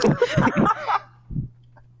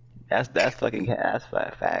 That's fucking facts,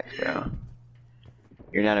 bro.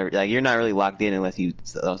 You're not really locked in unless you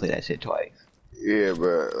don't say that shit twice. Yeah,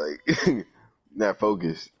 bro, like not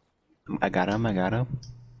focused. I got him. They're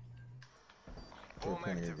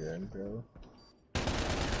plenty of good, bro.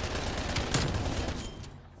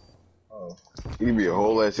 Oh. You can be a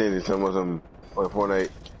whole ass sentence talking about something like Fortnite.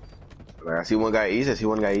 Like I see one guy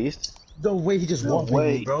east. No way, he just walked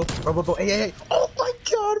me, bro. Bro. Hey. Oh my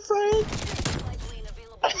god, Frank. Pipeline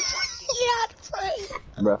available. Yeah, Frank.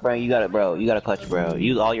 Bro, Frank, you got it, bro. You got to clutch, bro.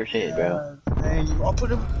 Use all your shit, bro. Dang, you all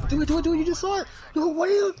put him. Do it. You just saw it. Yo, what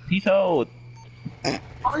are you? He told.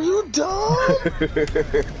 Are you dumb?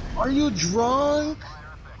 Are you drunk?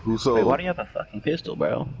 Who sold? Wait, why do you have a fucking pistol,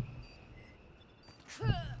 bro?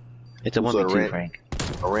 It's a Who sold 1v2, Frank.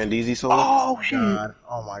 A Randeezy sold? Oh, shit. God.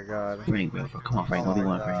 Oh my God. Frank, bro. Come on, Frank.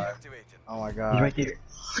 1v1, Frank. Oh my God. He's right there.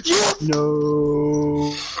 Yeah.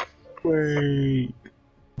 No. Wait.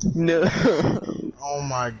 No. Oh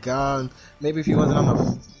my God. Maybe if he wasn't on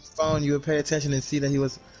the phone, you would pay attention and see that he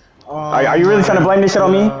was. Oh, Are you really trying to blame this shit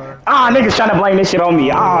on me? Ah, niggas trying to blame this shit on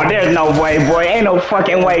me. Ah, there's no way, boy. Ain't no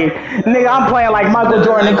fucking way. Nigga, I'm playing like Michael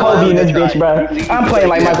Jordan and Kobe in this bitch, bro. I'm playing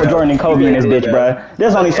like Michael Jordan and Kobe in this bitch, bro.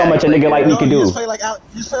 There's only so much a nigga like me can do.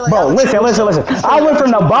 Bro, listen. I went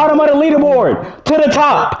from the bottom of the leaderboard to the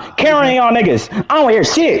top, carrying y'all niggas. I don't hear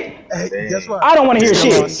shit. Hey, guess what? I don't want to hear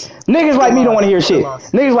shit. Niggas like me don't want to hear shit.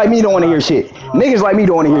 Niggas like me don't want to hear shit. Niggas like me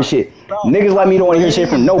don't want to hear shit. Niggas like me don't want to hear shit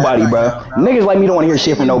from nobody, bro. Niggas like me don't want to hear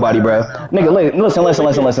shit from nobody, bro. Nigga, listen. I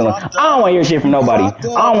don't want to hear shit from nobody. I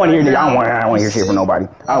don't want to hear shit from nobody.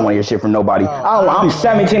 I don't want to hear shit from nobody. I'm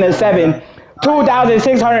 17-7,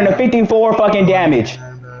 2,654 fucking damage,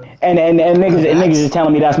 and niggas is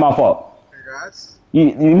telling me that's my fault.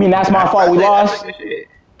 You mean that's my fault? We lost.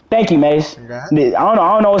 Thank you, Mace. I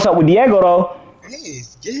don't know what's up with Diego though. Hey,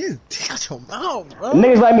 get out your mouth, bro.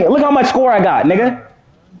 Niggas like me. Look how much score I got, nigga.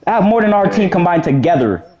 I have more than our team combined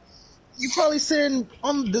together. You probably sitting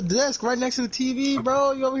on the desk right next to the TV,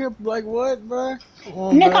 bro. You over here like what, bro?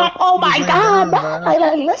 Nigga, oh my God, bro.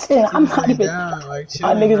 Listen, I'm not even.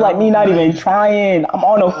 Niggas like me not even trying. I'm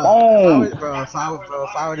on the phone.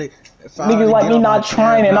 Niggas like me not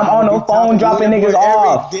trying, and I'm on the phone dropping niggas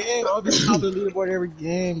off.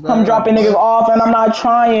 I'm dropping niggas off, and I'm not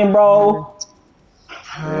trying, bro.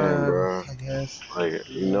 Man, bro. I guess. Like,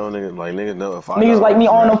 you know, niggas know if I Niggas like me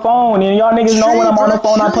on the phone, and y'all niggas know when I'm on the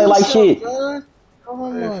phone, I play like shit. Come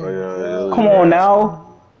on now.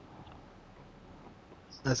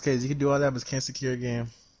 That's crazy. You can do all that, but can't secure a game.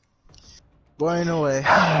 Boy, no way.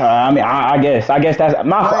 I mean, I guess that's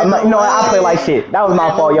my fault. You know what? I play like shit. That was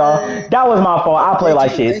my fault, y'all. That was my fault. I play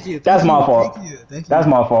like shit. That's my fault. That's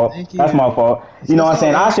my fault. That's my fault. You know what I'm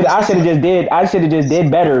saying? I should have just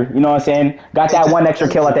did better. You know what I'm saying? Got that one extra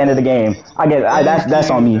kill at the end of the game. I guess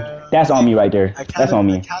that's on me. That's on me right there. That's on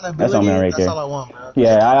me. That's on me right there.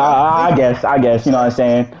 Yeah, I guess. You know what I'm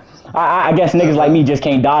saying? I guess niggas like me just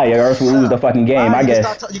can't die or else we lose the fucking game. I guess.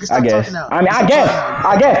 Nigga,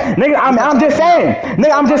 I'm just saying.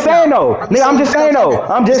 Nigga, I'm just saying though. Nigga, I'm just saying though.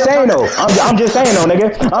 I'm just saying though,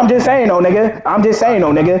 nigga. I'm just saying though, nigga.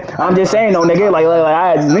 Like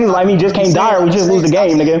niggas like me just can't die or we just lose the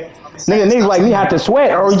game, nigga. Niggas like me have to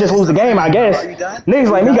sweat or we just lose the game, I guess. Niggas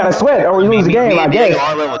like me gotta sweat or we lose the game, I guess.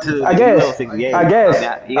 I guess. I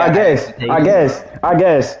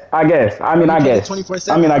mean, I guess.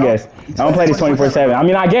 I don't play this 24/7. I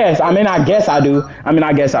mean, I guess I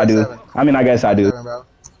do.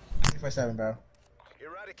 24/7, bro.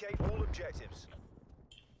 Eradicate all objectives.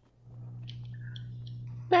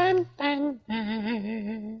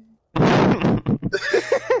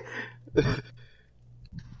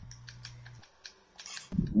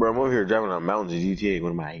 Bro, I'm over here driving on mountains in GTA. What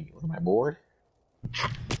am I bored?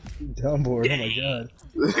 Dumb board. Oh my God.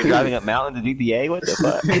 You're driving up mountains in GTA? What the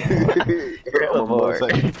fuck? I'm bored.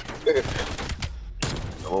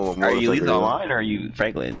 Are you leaving the line or are you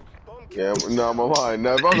Franklin? Yeah, no, I'm online.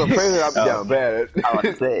 No, if I was a Franklin, I'd be down bad. I was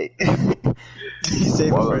to say. He's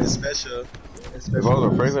saving for his special. If I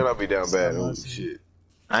was a Franklin, I'd be down bad. Oh shit.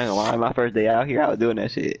 I ain't gonna lie, my first day out here, I was doing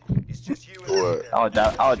that shit. It's just you and What? I was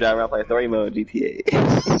driving around playing story mode GTA.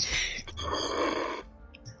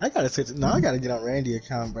 I gotta get on Randy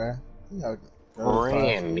account, bro.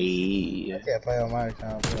 Randy. I can't play on my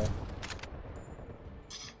account, bro.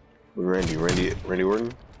 Randy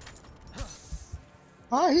Orton?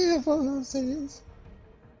 I hear voices.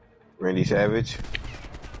 Randy Savage?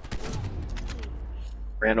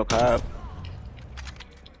 Randall Cobb.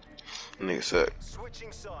 Nigga suck.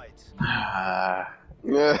 switching sides.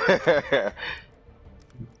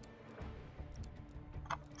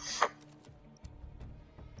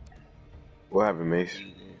 What happened, Mace?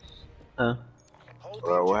 Huh?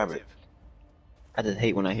 Hold What happened? objective. I just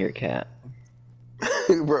hate when I hear cat.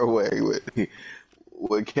 Bro, wait.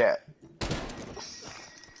 What cat?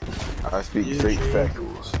 I speak straight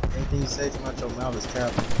factuals. Anything you say come out your mouth is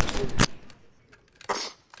cap.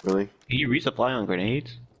 Really? Can you resupply on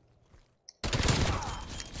grenades?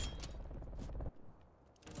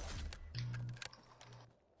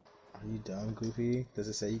 Are you dumb, Goofy? Does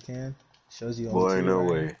it say you can? Shows you. Boy, no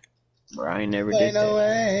way. Bro, I ain't never Boy, did no that.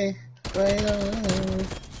 way. Damn!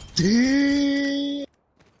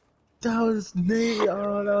 That was neat.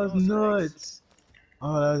 Oh, that was nuts.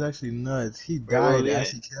 Oh, that was actually nuts. He died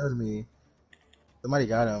as he killed me. Somebody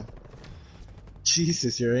got him.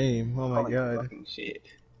 Jesus, your aim. Oh my god. Fucking shit.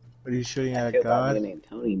 What are you shooting I at, killed that God? nigga named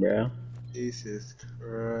Tony, bro. Jesus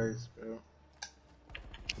Christ, bro.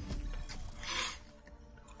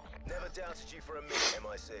 Never doubted you for a minute,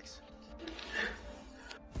 MI6.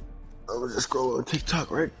 I'm gonna just scroll on TikTok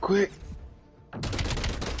right quick.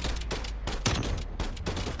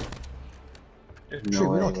 There's Shit, no we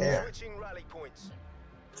way, don't bro. care. Switching rally points.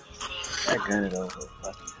 That gun is over.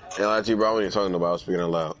 Yeah, like you, bro, when you're talking about, I was speaking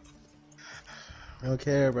out loud. I don't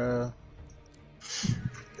care, bro.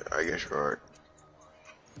 I guess you're right.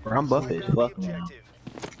 Bro, I'm buff as fuck now. Objective.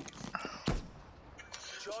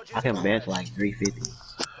 Charges I can bench like 350.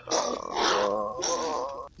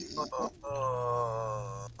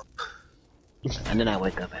 And then I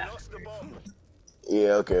wake up after. lost the bomb.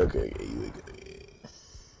 Yeah, okay, yeah, you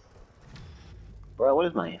Bro, what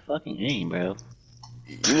is my fucking aim, bro?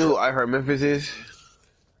 You know who I Heart Memphis is?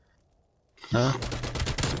 Huh?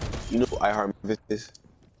 You know who I Heart Memphis is?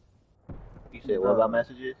 You said what about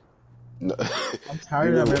messages? No. I'm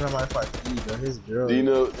tired of him on my fucking bro. His girl. Do you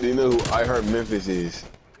know who I Heart Memphis is?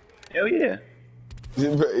 Hell yeah.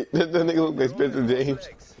 That nigga look like Spencer James.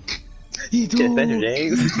 He do. Spencer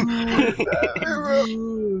James.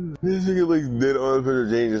 This nigga looks dead on Spencer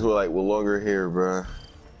James, just with longer hair, bro.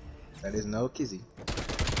 That is no kizzy.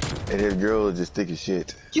 And his girl is just thick as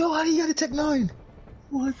shit. Yo, how do you got a Tech 9?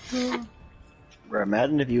 What the? Bro,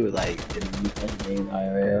 imagine if you were like in the Spencer James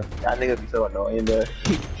IRL. That nigga be so annoying, bro.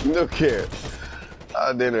 No care.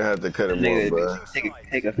 I didn't have to cut him off, bro. Nigga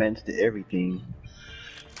take offense to everything.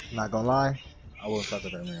 Not gonna lie, I wouldn't fuck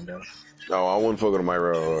with that man, bro. No, I wouldn't fuck with my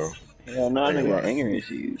bro. Hell no, nigga got anger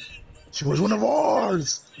issues. She was one of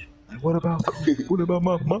ours. What about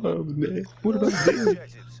my mom, man? What about them?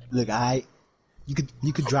 Objectives. Look,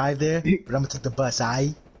 you could drive there, but I'm gonna take the bus,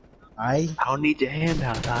 I I don't need your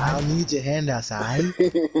handout, I don't need your handouts, I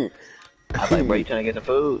I'm like, bro, you trying to get some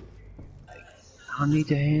food? Like, I don't need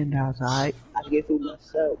your handouts, I can get food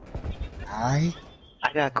myself. I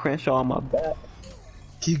I got Crenshaw on my back.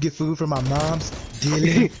 Can you get food from my mom's?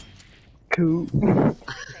 Dylan? Cool.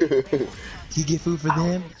 Can you get food for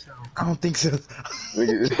them? I don't think so.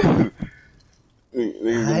 Niggas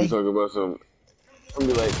gonna be talking about something. I'm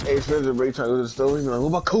gonna be like, hey Spencer, bro, you trying to go to the store? He's like, what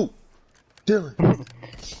about Coop? Dylan.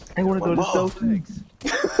 I want to go to the stove too.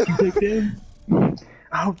 You take them?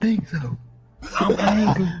 I don't think so. I'm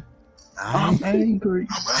angry. I'm angry.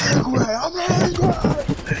 I'm angry.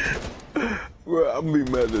 Bro, I'm gonna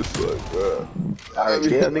be mad as fuck, bro. Alright,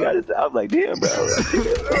 yeah, nigga, I was like, damn, bro.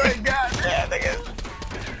 Alright, goddamn, nigga.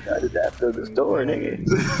 I just have to go to the store, nigga.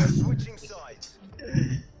 Switching sides.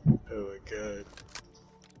 Oh my god.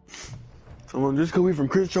 Someone just coming from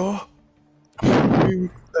Crenshaw. Good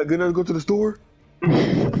enough to go to the store?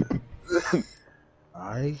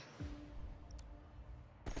 I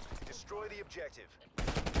Destroy the objective.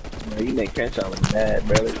 Bro, you make Crenshaw look bad,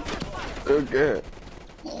 brother. Okay.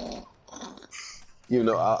 You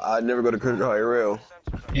know, I never go to Crenshaw IRL.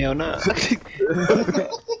 Hell no.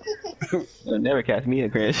 You'll never cast me in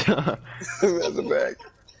Crenshaw. That's a fact.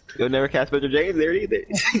 You'll never cast Spencer James there either.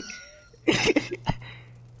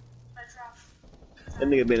 That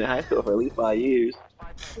nigga been in high school for at least 5 years.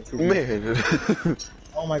 Man.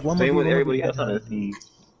 oh my god. Same with everybody else on the team.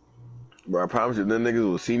 Bro, I promise you, them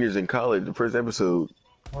niggas was seniors in college the first episode.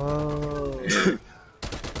 Oh.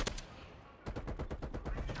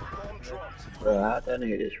 Bomb dropped. Bro, how'd that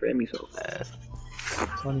nigga just shred me so fast?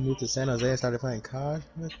 Tony moved to San Jose and started playing COD?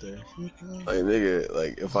 What the shit, bro? Like, nigga,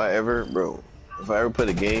 like, if I ever played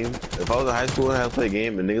a game, if I was in high school and I had to play a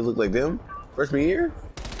game and niggas look like them, freshman year?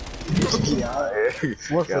 Yeah,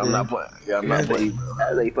 I'm not playing. Yeah, I'm not playing.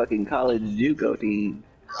 That's a fucking college JUCO team.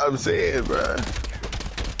 I'm saying, bro.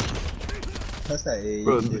 That's that age.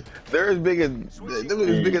 Bro, they're as big as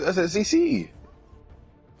SSCC.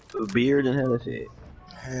 Beard and hella shit.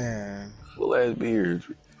 Man. Full ass beards.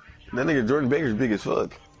 And that nigga Jordan Baker's big as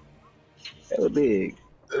fuck. Hella big.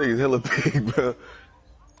 That nigga's hella big, bro.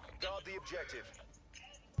 Guard the objective.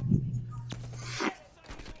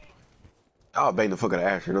 I'll bang the fuck out of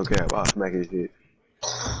Asher, no cap. I'll smack his shit.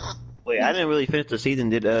 Wait, I didn't really finish the season.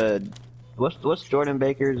 Did what's Jordan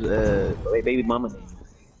Baker's baby mama name?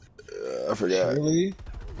 I forgot. Really?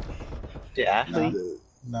 Did Ashley?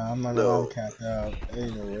 Nah, I'm not No. gonna cap out.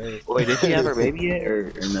 Ain't no way. Wait, did she have her baby yet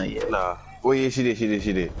or not yet? Nah. Well, yeah, she did. She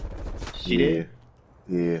did?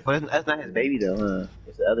 Yeah. But that's not his baby though, huh?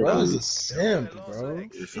 It's the other Bro is dude. a simp, bro.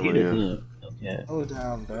 It's He someone the else. simp. Okay. Hold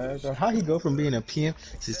down, bro. How he go from being a PM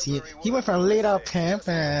to TM? He went from laid out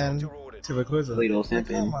pimping to Requisite. Lido Like, simping.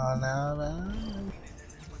 come on now, man.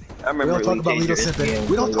 I remember We don't talk about Lido simping.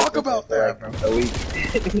 We don't talk about that, bro. A week.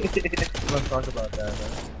 We don't talk about that, bro.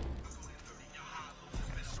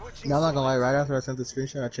 Now, I'm not gonna lie, right after I sent the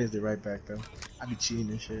screenshot, I changed it right back, though. I be cheating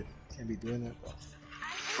and shit. Can't be doing that,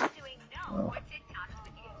 bro. Oh.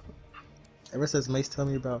 Ever since Mace told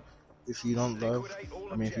me about if you don't love,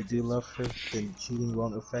 if you do love her, then cheating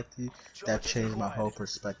won't affect you, that changed my whole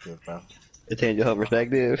perspective, bro. It changed your whole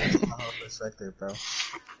perspective. My whole perspective, bro.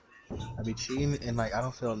 I be cheating and like I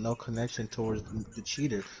don't feel no connection towards the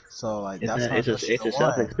cheater, so like that's how I know she's it's the a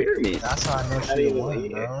self one. experiment. That's how I know she's the one,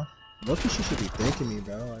 bro. Look, she should be thanking me,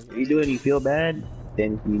 bro. Like, If you do it and you feel bad,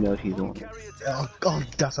 then you know she's the one. oh,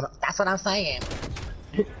 that's what I'm saying.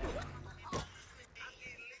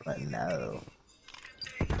 But no,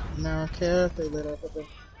 no, I care if they lit up with the.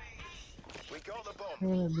 We got the bomb.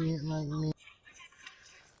 Wanna be like me.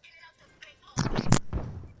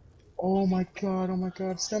 Oh my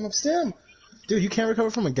god, stem up, stem! Dude, you can't recover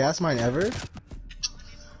from a gas mine ever?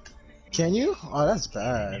 Can you? Oh, that's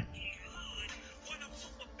bad.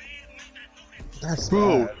 That's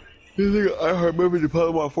Bro, bad. this nigga, I heard maybe the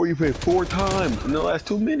Pokemon 4 you played 4 times in the last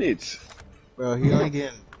 2 minutes. Bro, he only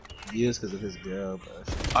getting views because of his girl, bro.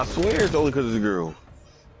 I swear it's only because it's a girl.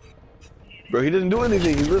 Bro, he doesn't do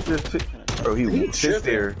anything. He literally just sit. Bro, he sits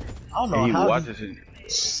there I don't know and he how watches it.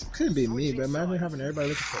 Couldn't be me, but imagine having everybody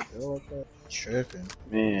looking for a girl like that. Tripping.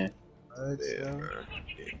 Man. Yeah, bro.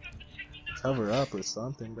 Cover up or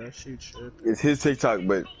something, bro. She tripping. It's his TikTok,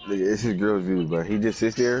 but nigga, it's his girl's views, bro. He just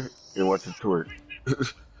sits there and watches twerk.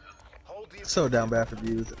 So down bad for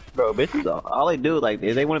views. Bro, bitches, all they do, like,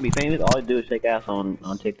 if they want to be famous, all they do is shake ass on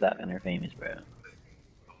TikTok and they're famous, bro.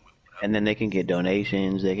 And then they can get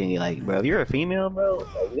donations, they can get, like, bro, if you're a female, bro,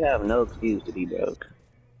 like, you have no excuse to be broke.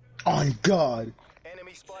 On God.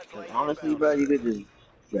 Enemy spy plane Honestly, inbound. bro, you could just,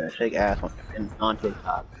 bro, shake ass on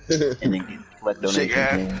TikTok and then collect donations. Shake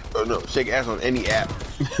ass. Man. Oh no, shake ass on any app.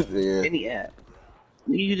 Yeah. Any app.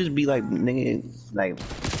 You could just be like, nigga, like,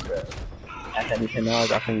 bro, I had me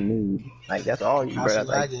 $10 off any nude. Like, that's all you, How's bro. she That's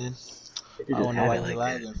like, lagging? you I just wonder have why it you like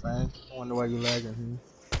lagging, Frank. I wonder why you lagging,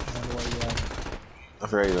 I wonder why you lagging. I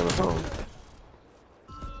forgot he's on the phone.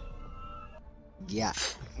 Yeah.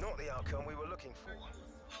 Not the outcome we were looking for.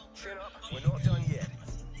 Chin up, we're not done yet.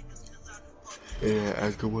 Yeah,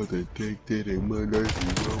 ask him what the dick did in my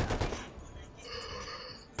nursing, bro.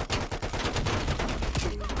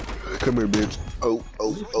 Come here, bitch. Oh.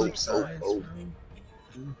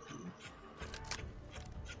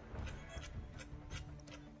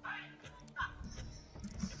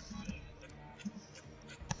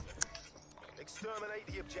 Exterminate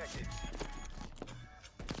the objectives.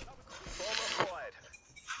 Bomb acquired.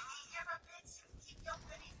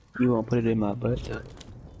 you won't put it in my butt.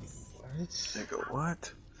 Nigga,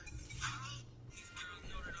 what?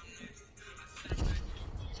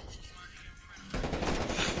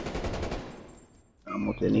 I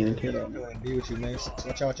almost didn't even kill him. Be with you, man.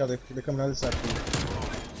 Watch out, they're coming on the other side for you.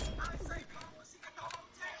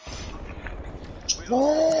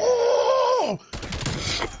 Oh!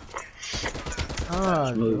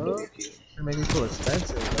 Ah, bro. You're making it so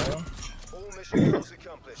expensive, bro. All mission goals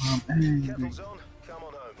accomplished. Kettle's on, come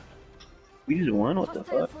on home. We just won? What the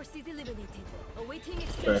Hostile fuck? forces eliminated. Awaiting Bro,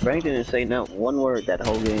 extraction. Frank didn't say not one word that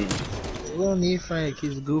whole game. We don't need Frank.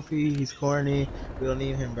 He's goofy. He's corny. We don't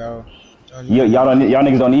need him, bro. Y'all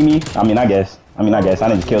niggas don't need me? I mean, I guess. I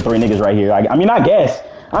didn't just kill 3 niggas right here. I guess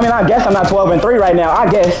I'm not 12 and 3 right now. I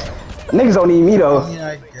guess. Niggas don't need me though.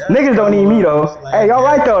 Yeah, Niggas don't need me though. Hey, y'all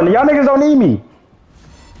right though. Y'all niggas don't need me.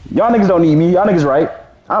 Y'all niggas don't need me. Y'all niggas right.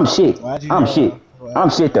 I'm shit. I'm shit. I'm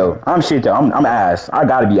shit though. I'm ass. I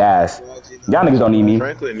gotta be ass. Y'all niggas don't need me.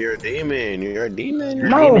 Franklin, you're a demon. You're a demon.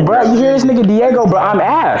 No, bro. You hear this nigga Diego, bro? I'm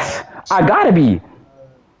ass. I gotta be.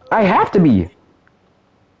 I have to be.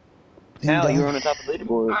 Hell, you were on the top of the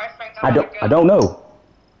leaderboard. Alright, Frank, I don't know.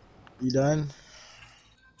 You done?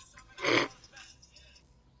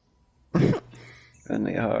 That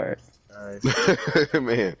nigga hard. Alright.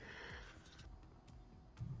 Man.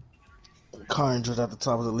 Carnage was at the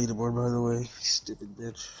top of the leaderboard, by the way. Stupid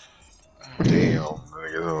bitch. Damn.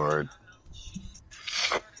 Nigga, hard.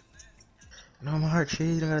 No, my heart, shit.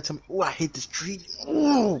 You don't gotta tell me. Oh, I hate this tree.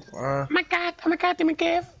 Oh my god, damn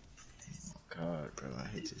Kev. God, bro, I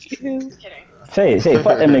hate this tree. Kidding. Say,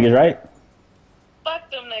 fuck them niggas, right?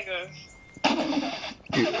 Fuck them niggas.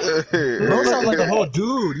 Bro, sound like a whole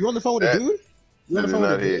dude. You on the phone with a dude? You on the That did phone with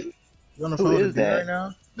not a hit. dude? You on the phone with a dude right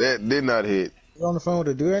now? That did not hit. You're on the phone with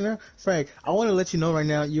a dude right now? Frank, I want to let you know right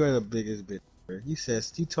now, you are the biggest bitch. You said,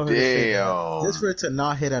 you told her to say that. Just for it to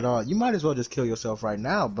not hit at all. You might as well just kill yourself right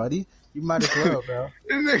now, buddy. You might as well, bro.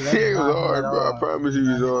 This next shit was hard, bro. I promise you,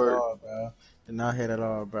 it was hard. Bro. Did not hit at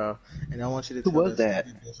all, bro. And I want you to tell Who was that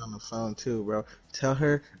that? bitch on the phone too, bro. Tell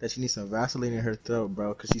her that she needs some Vaseline in her throat,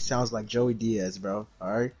 bro, because she sounds like Joey Diaz, bro. All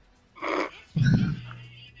right.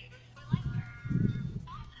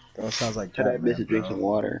 Bro, sounds like Tell that bitch to drink some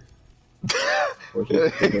water. Or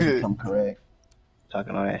she come correct.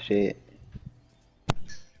 Talking all that shit.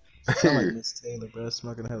 Sound like Miss Taylor, bro.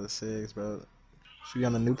 Smoking hella cigs, bro. Should we be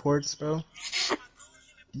on the Newports, bro?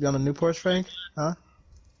 You be on the Newports, Frank? Huh?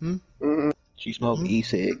 She smoked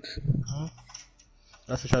E6.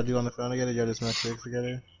 That's what y'all do on the phone together? Y'all just smoke cigs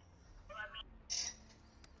together?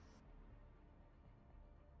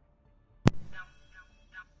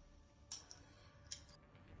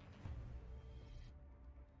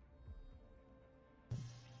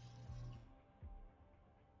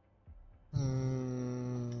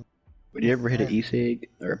 Would you ever hit an E-cig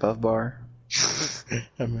or a puff bar?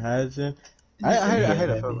 Imagine. I had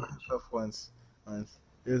a puff once.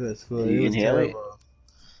 It was at school. Did you inhale it?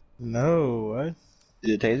 No, what?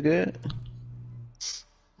 Did it taste good?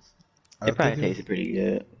 It probably tasted pretty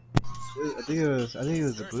good. I think it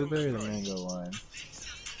was the blueberry or the mango one.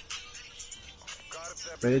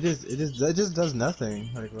 But it just does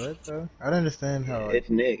nothing. Like what though? I don't understand how. It's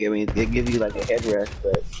Nick. I mean, it gives you like a headrest,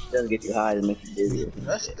 but it doesn't get you high. It makes you dizzy.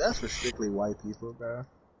 That's for strictly white people, bro.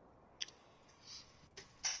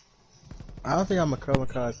 I don't think I'm a come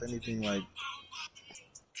across anything like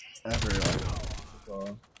ever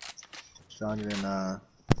like stronger than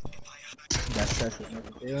that sex with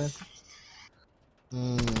Michael Taylor.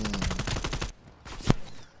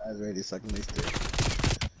 I was ready to suck my dick.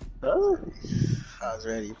 Oh. I was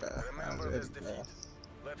ready, bro. Remember this defeat.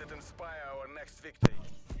 Let it inspire our next victory.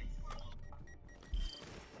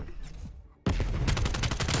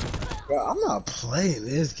 Bro, I'm not playing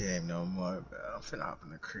this game no more, bro. I'm finna hop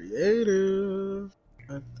in the creative.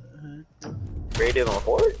 What the heck? Creative on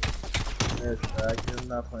board? Yes, bro. I'm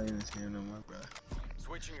not playing this game no more, bro.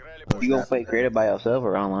 Switching rally You point. gonna play creative by yourself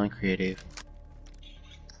or online creative?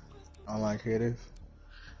 Online creative.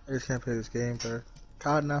 I just can't play this game, bro.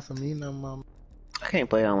 COD not for me no more. I can't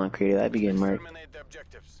play online creative. I'd be getting murdered. Terminate the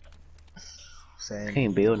objectives. Same. I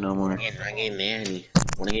can't build no more. I get nasty.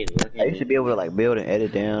 I used to be able to like build and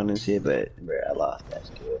edit down and shit, but bro, I lost that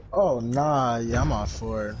skill. Oh nah, yeah, I'm off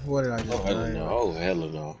for it. What did I just Hell play? no. Oh, hell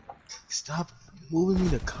no. Stop moving me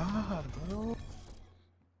to COD, bro.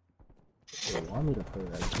 They want me to play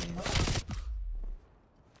that game.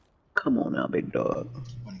 Come on now, big dog.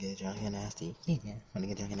 Wanna get drunk and nasty? Yeah. Wanna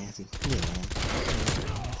get drunk and nasty? Yeah.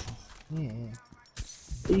 Yeah.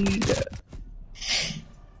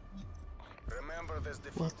 Remember this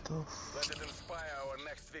defeat. What the Let it inspire our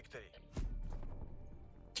next victory.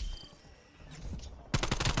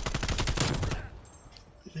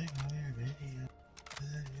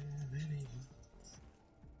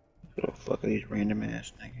 What the fuck are these random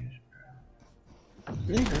ass niggas,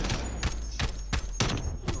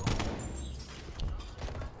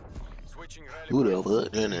 Switching rally Who the points.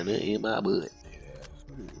 fuck done that in my butt?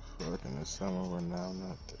 fucking the summer when now I'm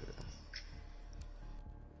not there.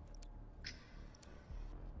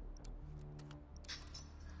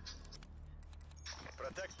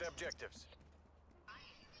 Protect the objectives.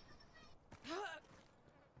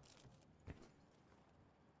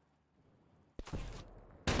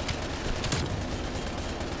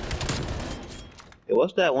 Hey,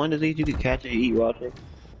 what's that one disease you can catch and eat raw chicken?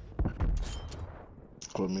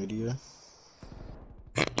 Chlamydia.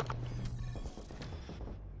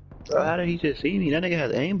 Bro, how did he just see me? That nigga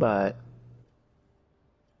has aimbot.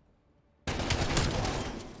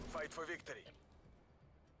 Fight for victory.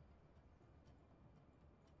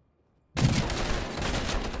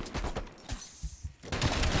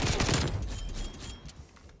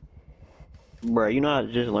 Bro, you know I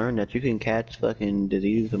just learned that you can catch fucking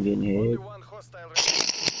diseases from getting Only hit. one hostile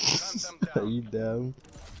remaining. Hunt them Are down. you dumb?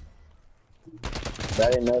 But I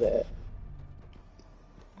didn't know that.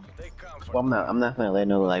 They come for Well, I'm not gonna let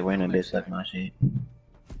no like random bitch suck my shit.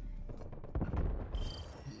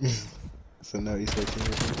 So no, you switching.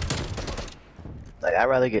 Like I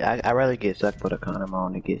rather get sucked with a condom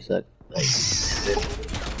on than get sucked like.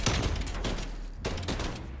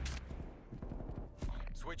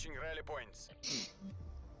 switching rally points.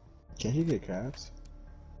 Can he get crabs?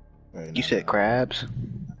 Wait, You said crabs?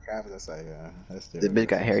 crabs. That's like that's The bitch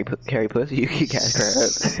got hairy pussy. You can catch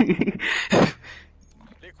crabs.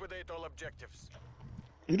 Liquidate all objectives.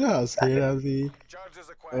 You know how scared I'd be? Charges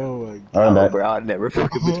acquired. Oh my god. Alright, Oh, back. bro, I'd never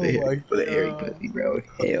fucking Oh with my it with an airy God. pussy, bro.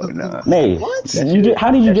 Hell nah. May, What?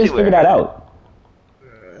 how did you That just shit figure that out?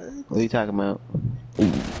 What are you talking about?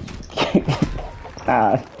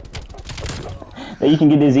 Ah. That you can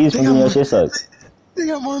get disease from getting your shit sucked. They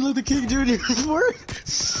got Martin Luther King Jr. for it.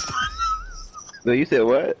 So you said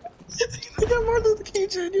what? They got Martin Luther King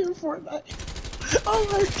Jr. in Fortnite. Oh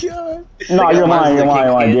my god. No, They you're got lying, you're lying, you're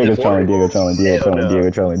lying. Martin Diego's Luther King trolling, skins in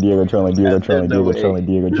Diego's trolling, Diego's trolling, Diego's trolling, Diego's trolling, Diego's trolling, Diego's trolling,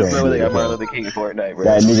 Diego's There's no way they got trolling. Martin Luther King in Fortnite, bro.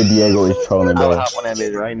 That nigga Diego is trolling, I would bro. hop on that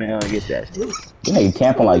bitch right now and get that shit. That nigga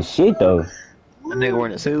camping like shit, though. That nigga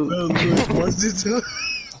wearing a suit. Bro, look, what's this?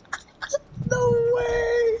 No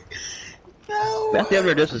way. No. That's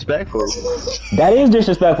never disrespectful. That is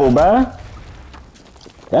disrespectful, bruh.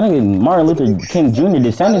 That nigga Martin Luther King Jr.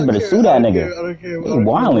 descendants better sue that nigga. I don't care. They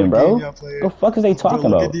wildin', bro. The fuck is they talking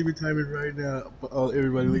Look at about? Demon Timing right now. Oh,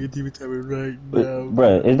 everybody, look at Demon Timing right now.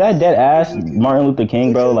 Bruh, is that dead ass Martin Luther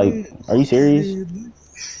King, bro? Like, are you serious?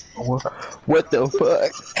 What the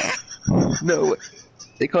fuck? No,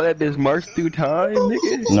 they call that bitch March Through Time,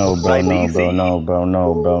 nigga? No, bro, Like no, DC. bro, no, bro,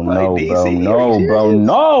 no, bro, Like no, DC, bro, are you no, bro, serious?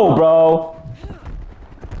 no, bro.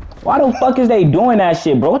 Why the fuck is they doing that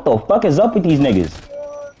shit, bro? What the fuck is up with these niggas?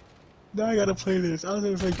 Now I gotta play this. I was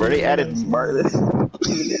gonna play. Bro, they added Martin.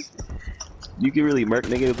 You can really murk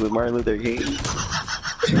niggas with Martin Luther King.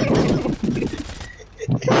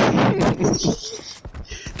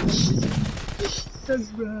 That's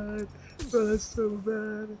bad. Bro, that's so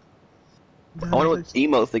bad. I wonder what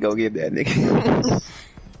emotes they gonna give that nigga.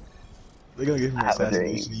 They're gonna give him an I have a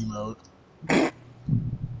assassination emote.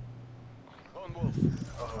 Lone Wolf.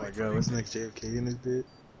 Oh my god, what's next JFK in this bit?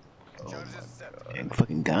 Charges set. And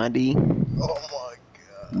fucking Gandhi, Oh my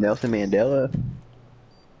god. Nelson Mandela.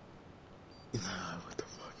 What the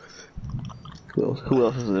fuck was Who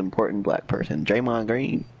else is an important black person? Draymond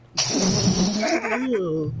Green. it?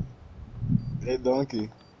 Ew. Hey, donkey.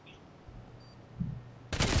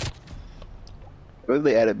 What did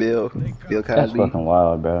they add a Bill? Bill That's Cosby. fucking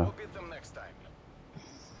wild, We'll bro. beat them next time.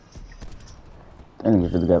 That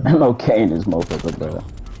nigga really got MLK in this motherfucker, bro.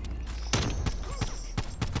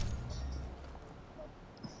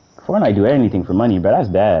 Fortnite do anything for money, bro. That's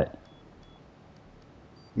bad.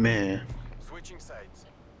 Man, Switching sides.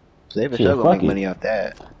 so they for Shit, sure gonna fuck make it. money off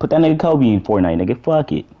that. Put that nigga Kobe in Fortnite, nigga.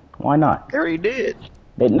 Fuck it. Why not? They already did.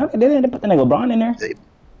 They didn't put that nigga LeBron in there.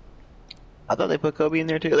 I thought they put Kobe in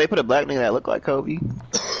there too. They put a black nigga that looked like Kobe.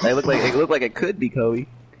 They look like it could be Kobe.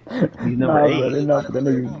 He's number Nah, 8. bro, they not put that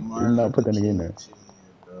nigga in there.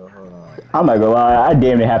 Bro, hold on. I'm not gonna lie, I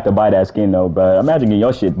damn near have to buy that skin though, bro. Imagine getting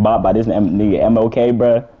your shit bought by this nigga MLK,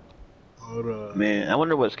 bro. Hold on. Man, I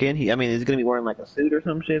wonder what skin he. I mean, is he gonna be wearing like a suit or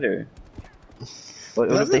some shit, or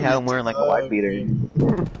what if they have him wearing like a white beater?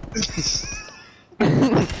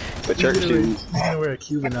 A church He's shoes. gonna wear a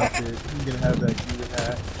Cuban outfit. He's gonna have that Cuban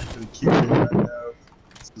hat and a Cuban right now.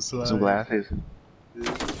 Some glasses.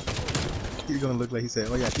 He's gonna look like he said,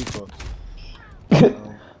 "Oh yeah, Chico."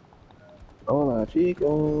 Hola,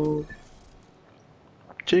 chicos.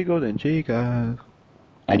 Chicos and chicas.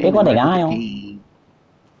 I think what they got on. King.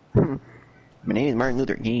 My name is Martin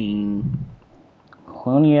Luther King.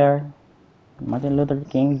 Junior. Martin Luther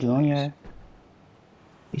King Jr.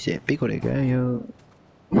 He said, Pico de gallo.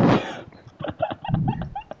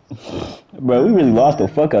 Bro, we really lost the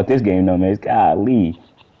fuck out this game though, man. Golly.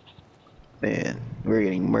 Man, we're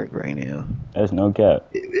getting murked right now. That's no cap.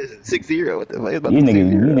 It's 6-0. What the fuck? It's about These to be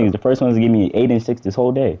niggas, 6-0. the first ones to give me 8 and 6 this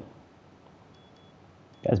whole day.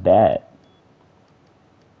 That's bad.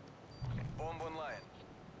 Bomb online.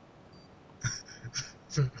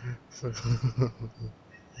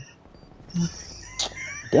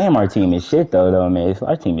 Damn, our team is shit though, man.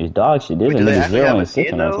 Our team is dog shit. There's a Do they nigga actually 0 have a and 6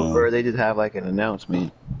 skin on our though, team. or they just have like an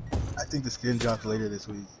announcement? I think the skin drops later this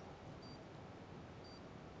week.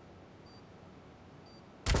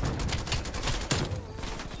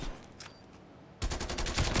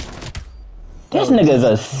 This nigga's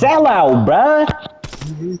a sellout, bruh. Do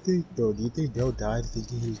you really think, though? Do you think Dell died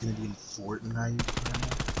thinking he was gonna be in Fortnite?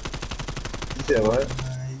 You said what?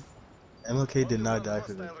 MLK did not die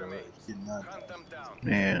for this, bro. He did not. Hunt them down.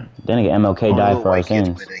 Man. That nigga MLK died for our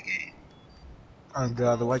sins. Oh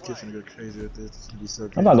god, the white kids gonna go crazy with this. It's gonna be so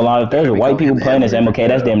good. I'm not gonna lie, if there's white people playing as MLK,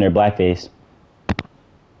 that's damn near blackface.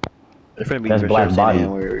 That's black body.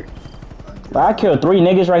 But I killed 3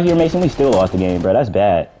 niggas right here, Mason. We still lost the game, bro. That's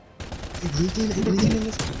bad. Anything in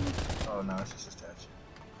this game? Oh no, it's just a statue.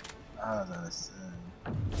 Ah, that's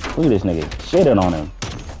Look at this nigga. Shitting on him.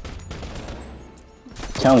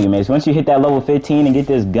 Telling you, Mason, once you hit that level 15 and get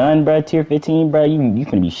this gun, bro, tier 15, bro, you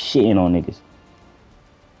finna be shitting on niggas.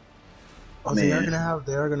 Oh, they are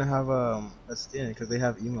gonna have a skin because they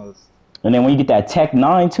have emotes. And then when you get that Tech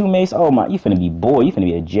 9 too, Mace, oh my, you finna be boy, you finna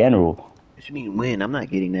be a general. What you mean win? I'm not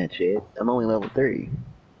getting that shit. I'm only level 3.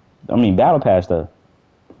 I mean, Battle Pass though.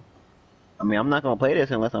 I mean, I'm not gonna play this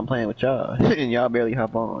unless I'm playing with y'all, and y'all barely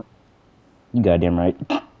hop on. You goddamn right.